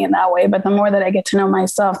around me in that way. But the more that I get to know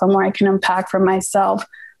myself, the more I can unpack for myself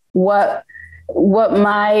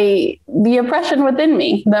the oppression within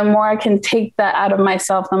me, the more I can take that out of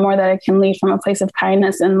myself, the more that I can lead from a place of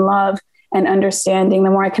kindness and love and understanding, the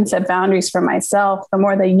more I can set boundaries for myself, the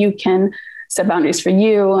more that you can set boundaries for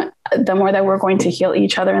you, the more that we're going to heal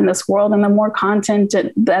each other in this world, and the more content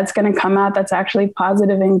that's going to come out that's actually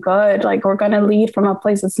positive and good. Like we're going to lead from a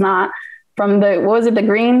place that's not from the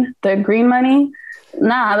green money.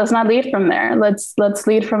 Nah, let's not lead from there. Let's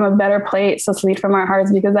lead from a better place. Let's lead from our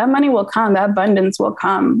hearts, because that money will come, that abundance will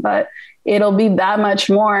come, but it'll be that much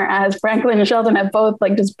more, as Franklin and Sheldon have both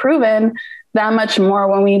like just proven, that much more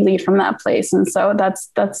when we lead from that place. And so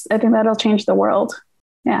that's I think that'll change the world.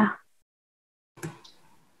 Yeah.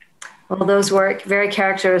 Well, those were very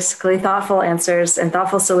characteristically thoughtful answers and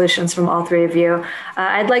thoughtful solutions from all three of you.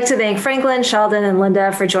 I'd like to thank Franklin, Sheldon, and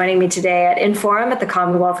Linda for joining me today at INFORUM at the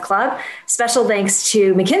Commonwealth Club. Special thanks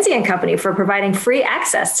to McKinsey & Company for providing free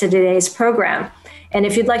access to today's program. And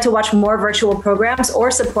if you'd like to watch more virtual programs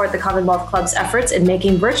or support the Commonwealth Club's efforts in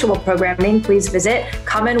making virtual programming, please visit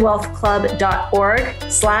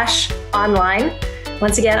commonwealthclub.org/online.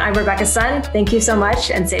 Once again, I'm Rebecca Sun. Thank you so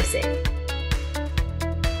much and stay safe.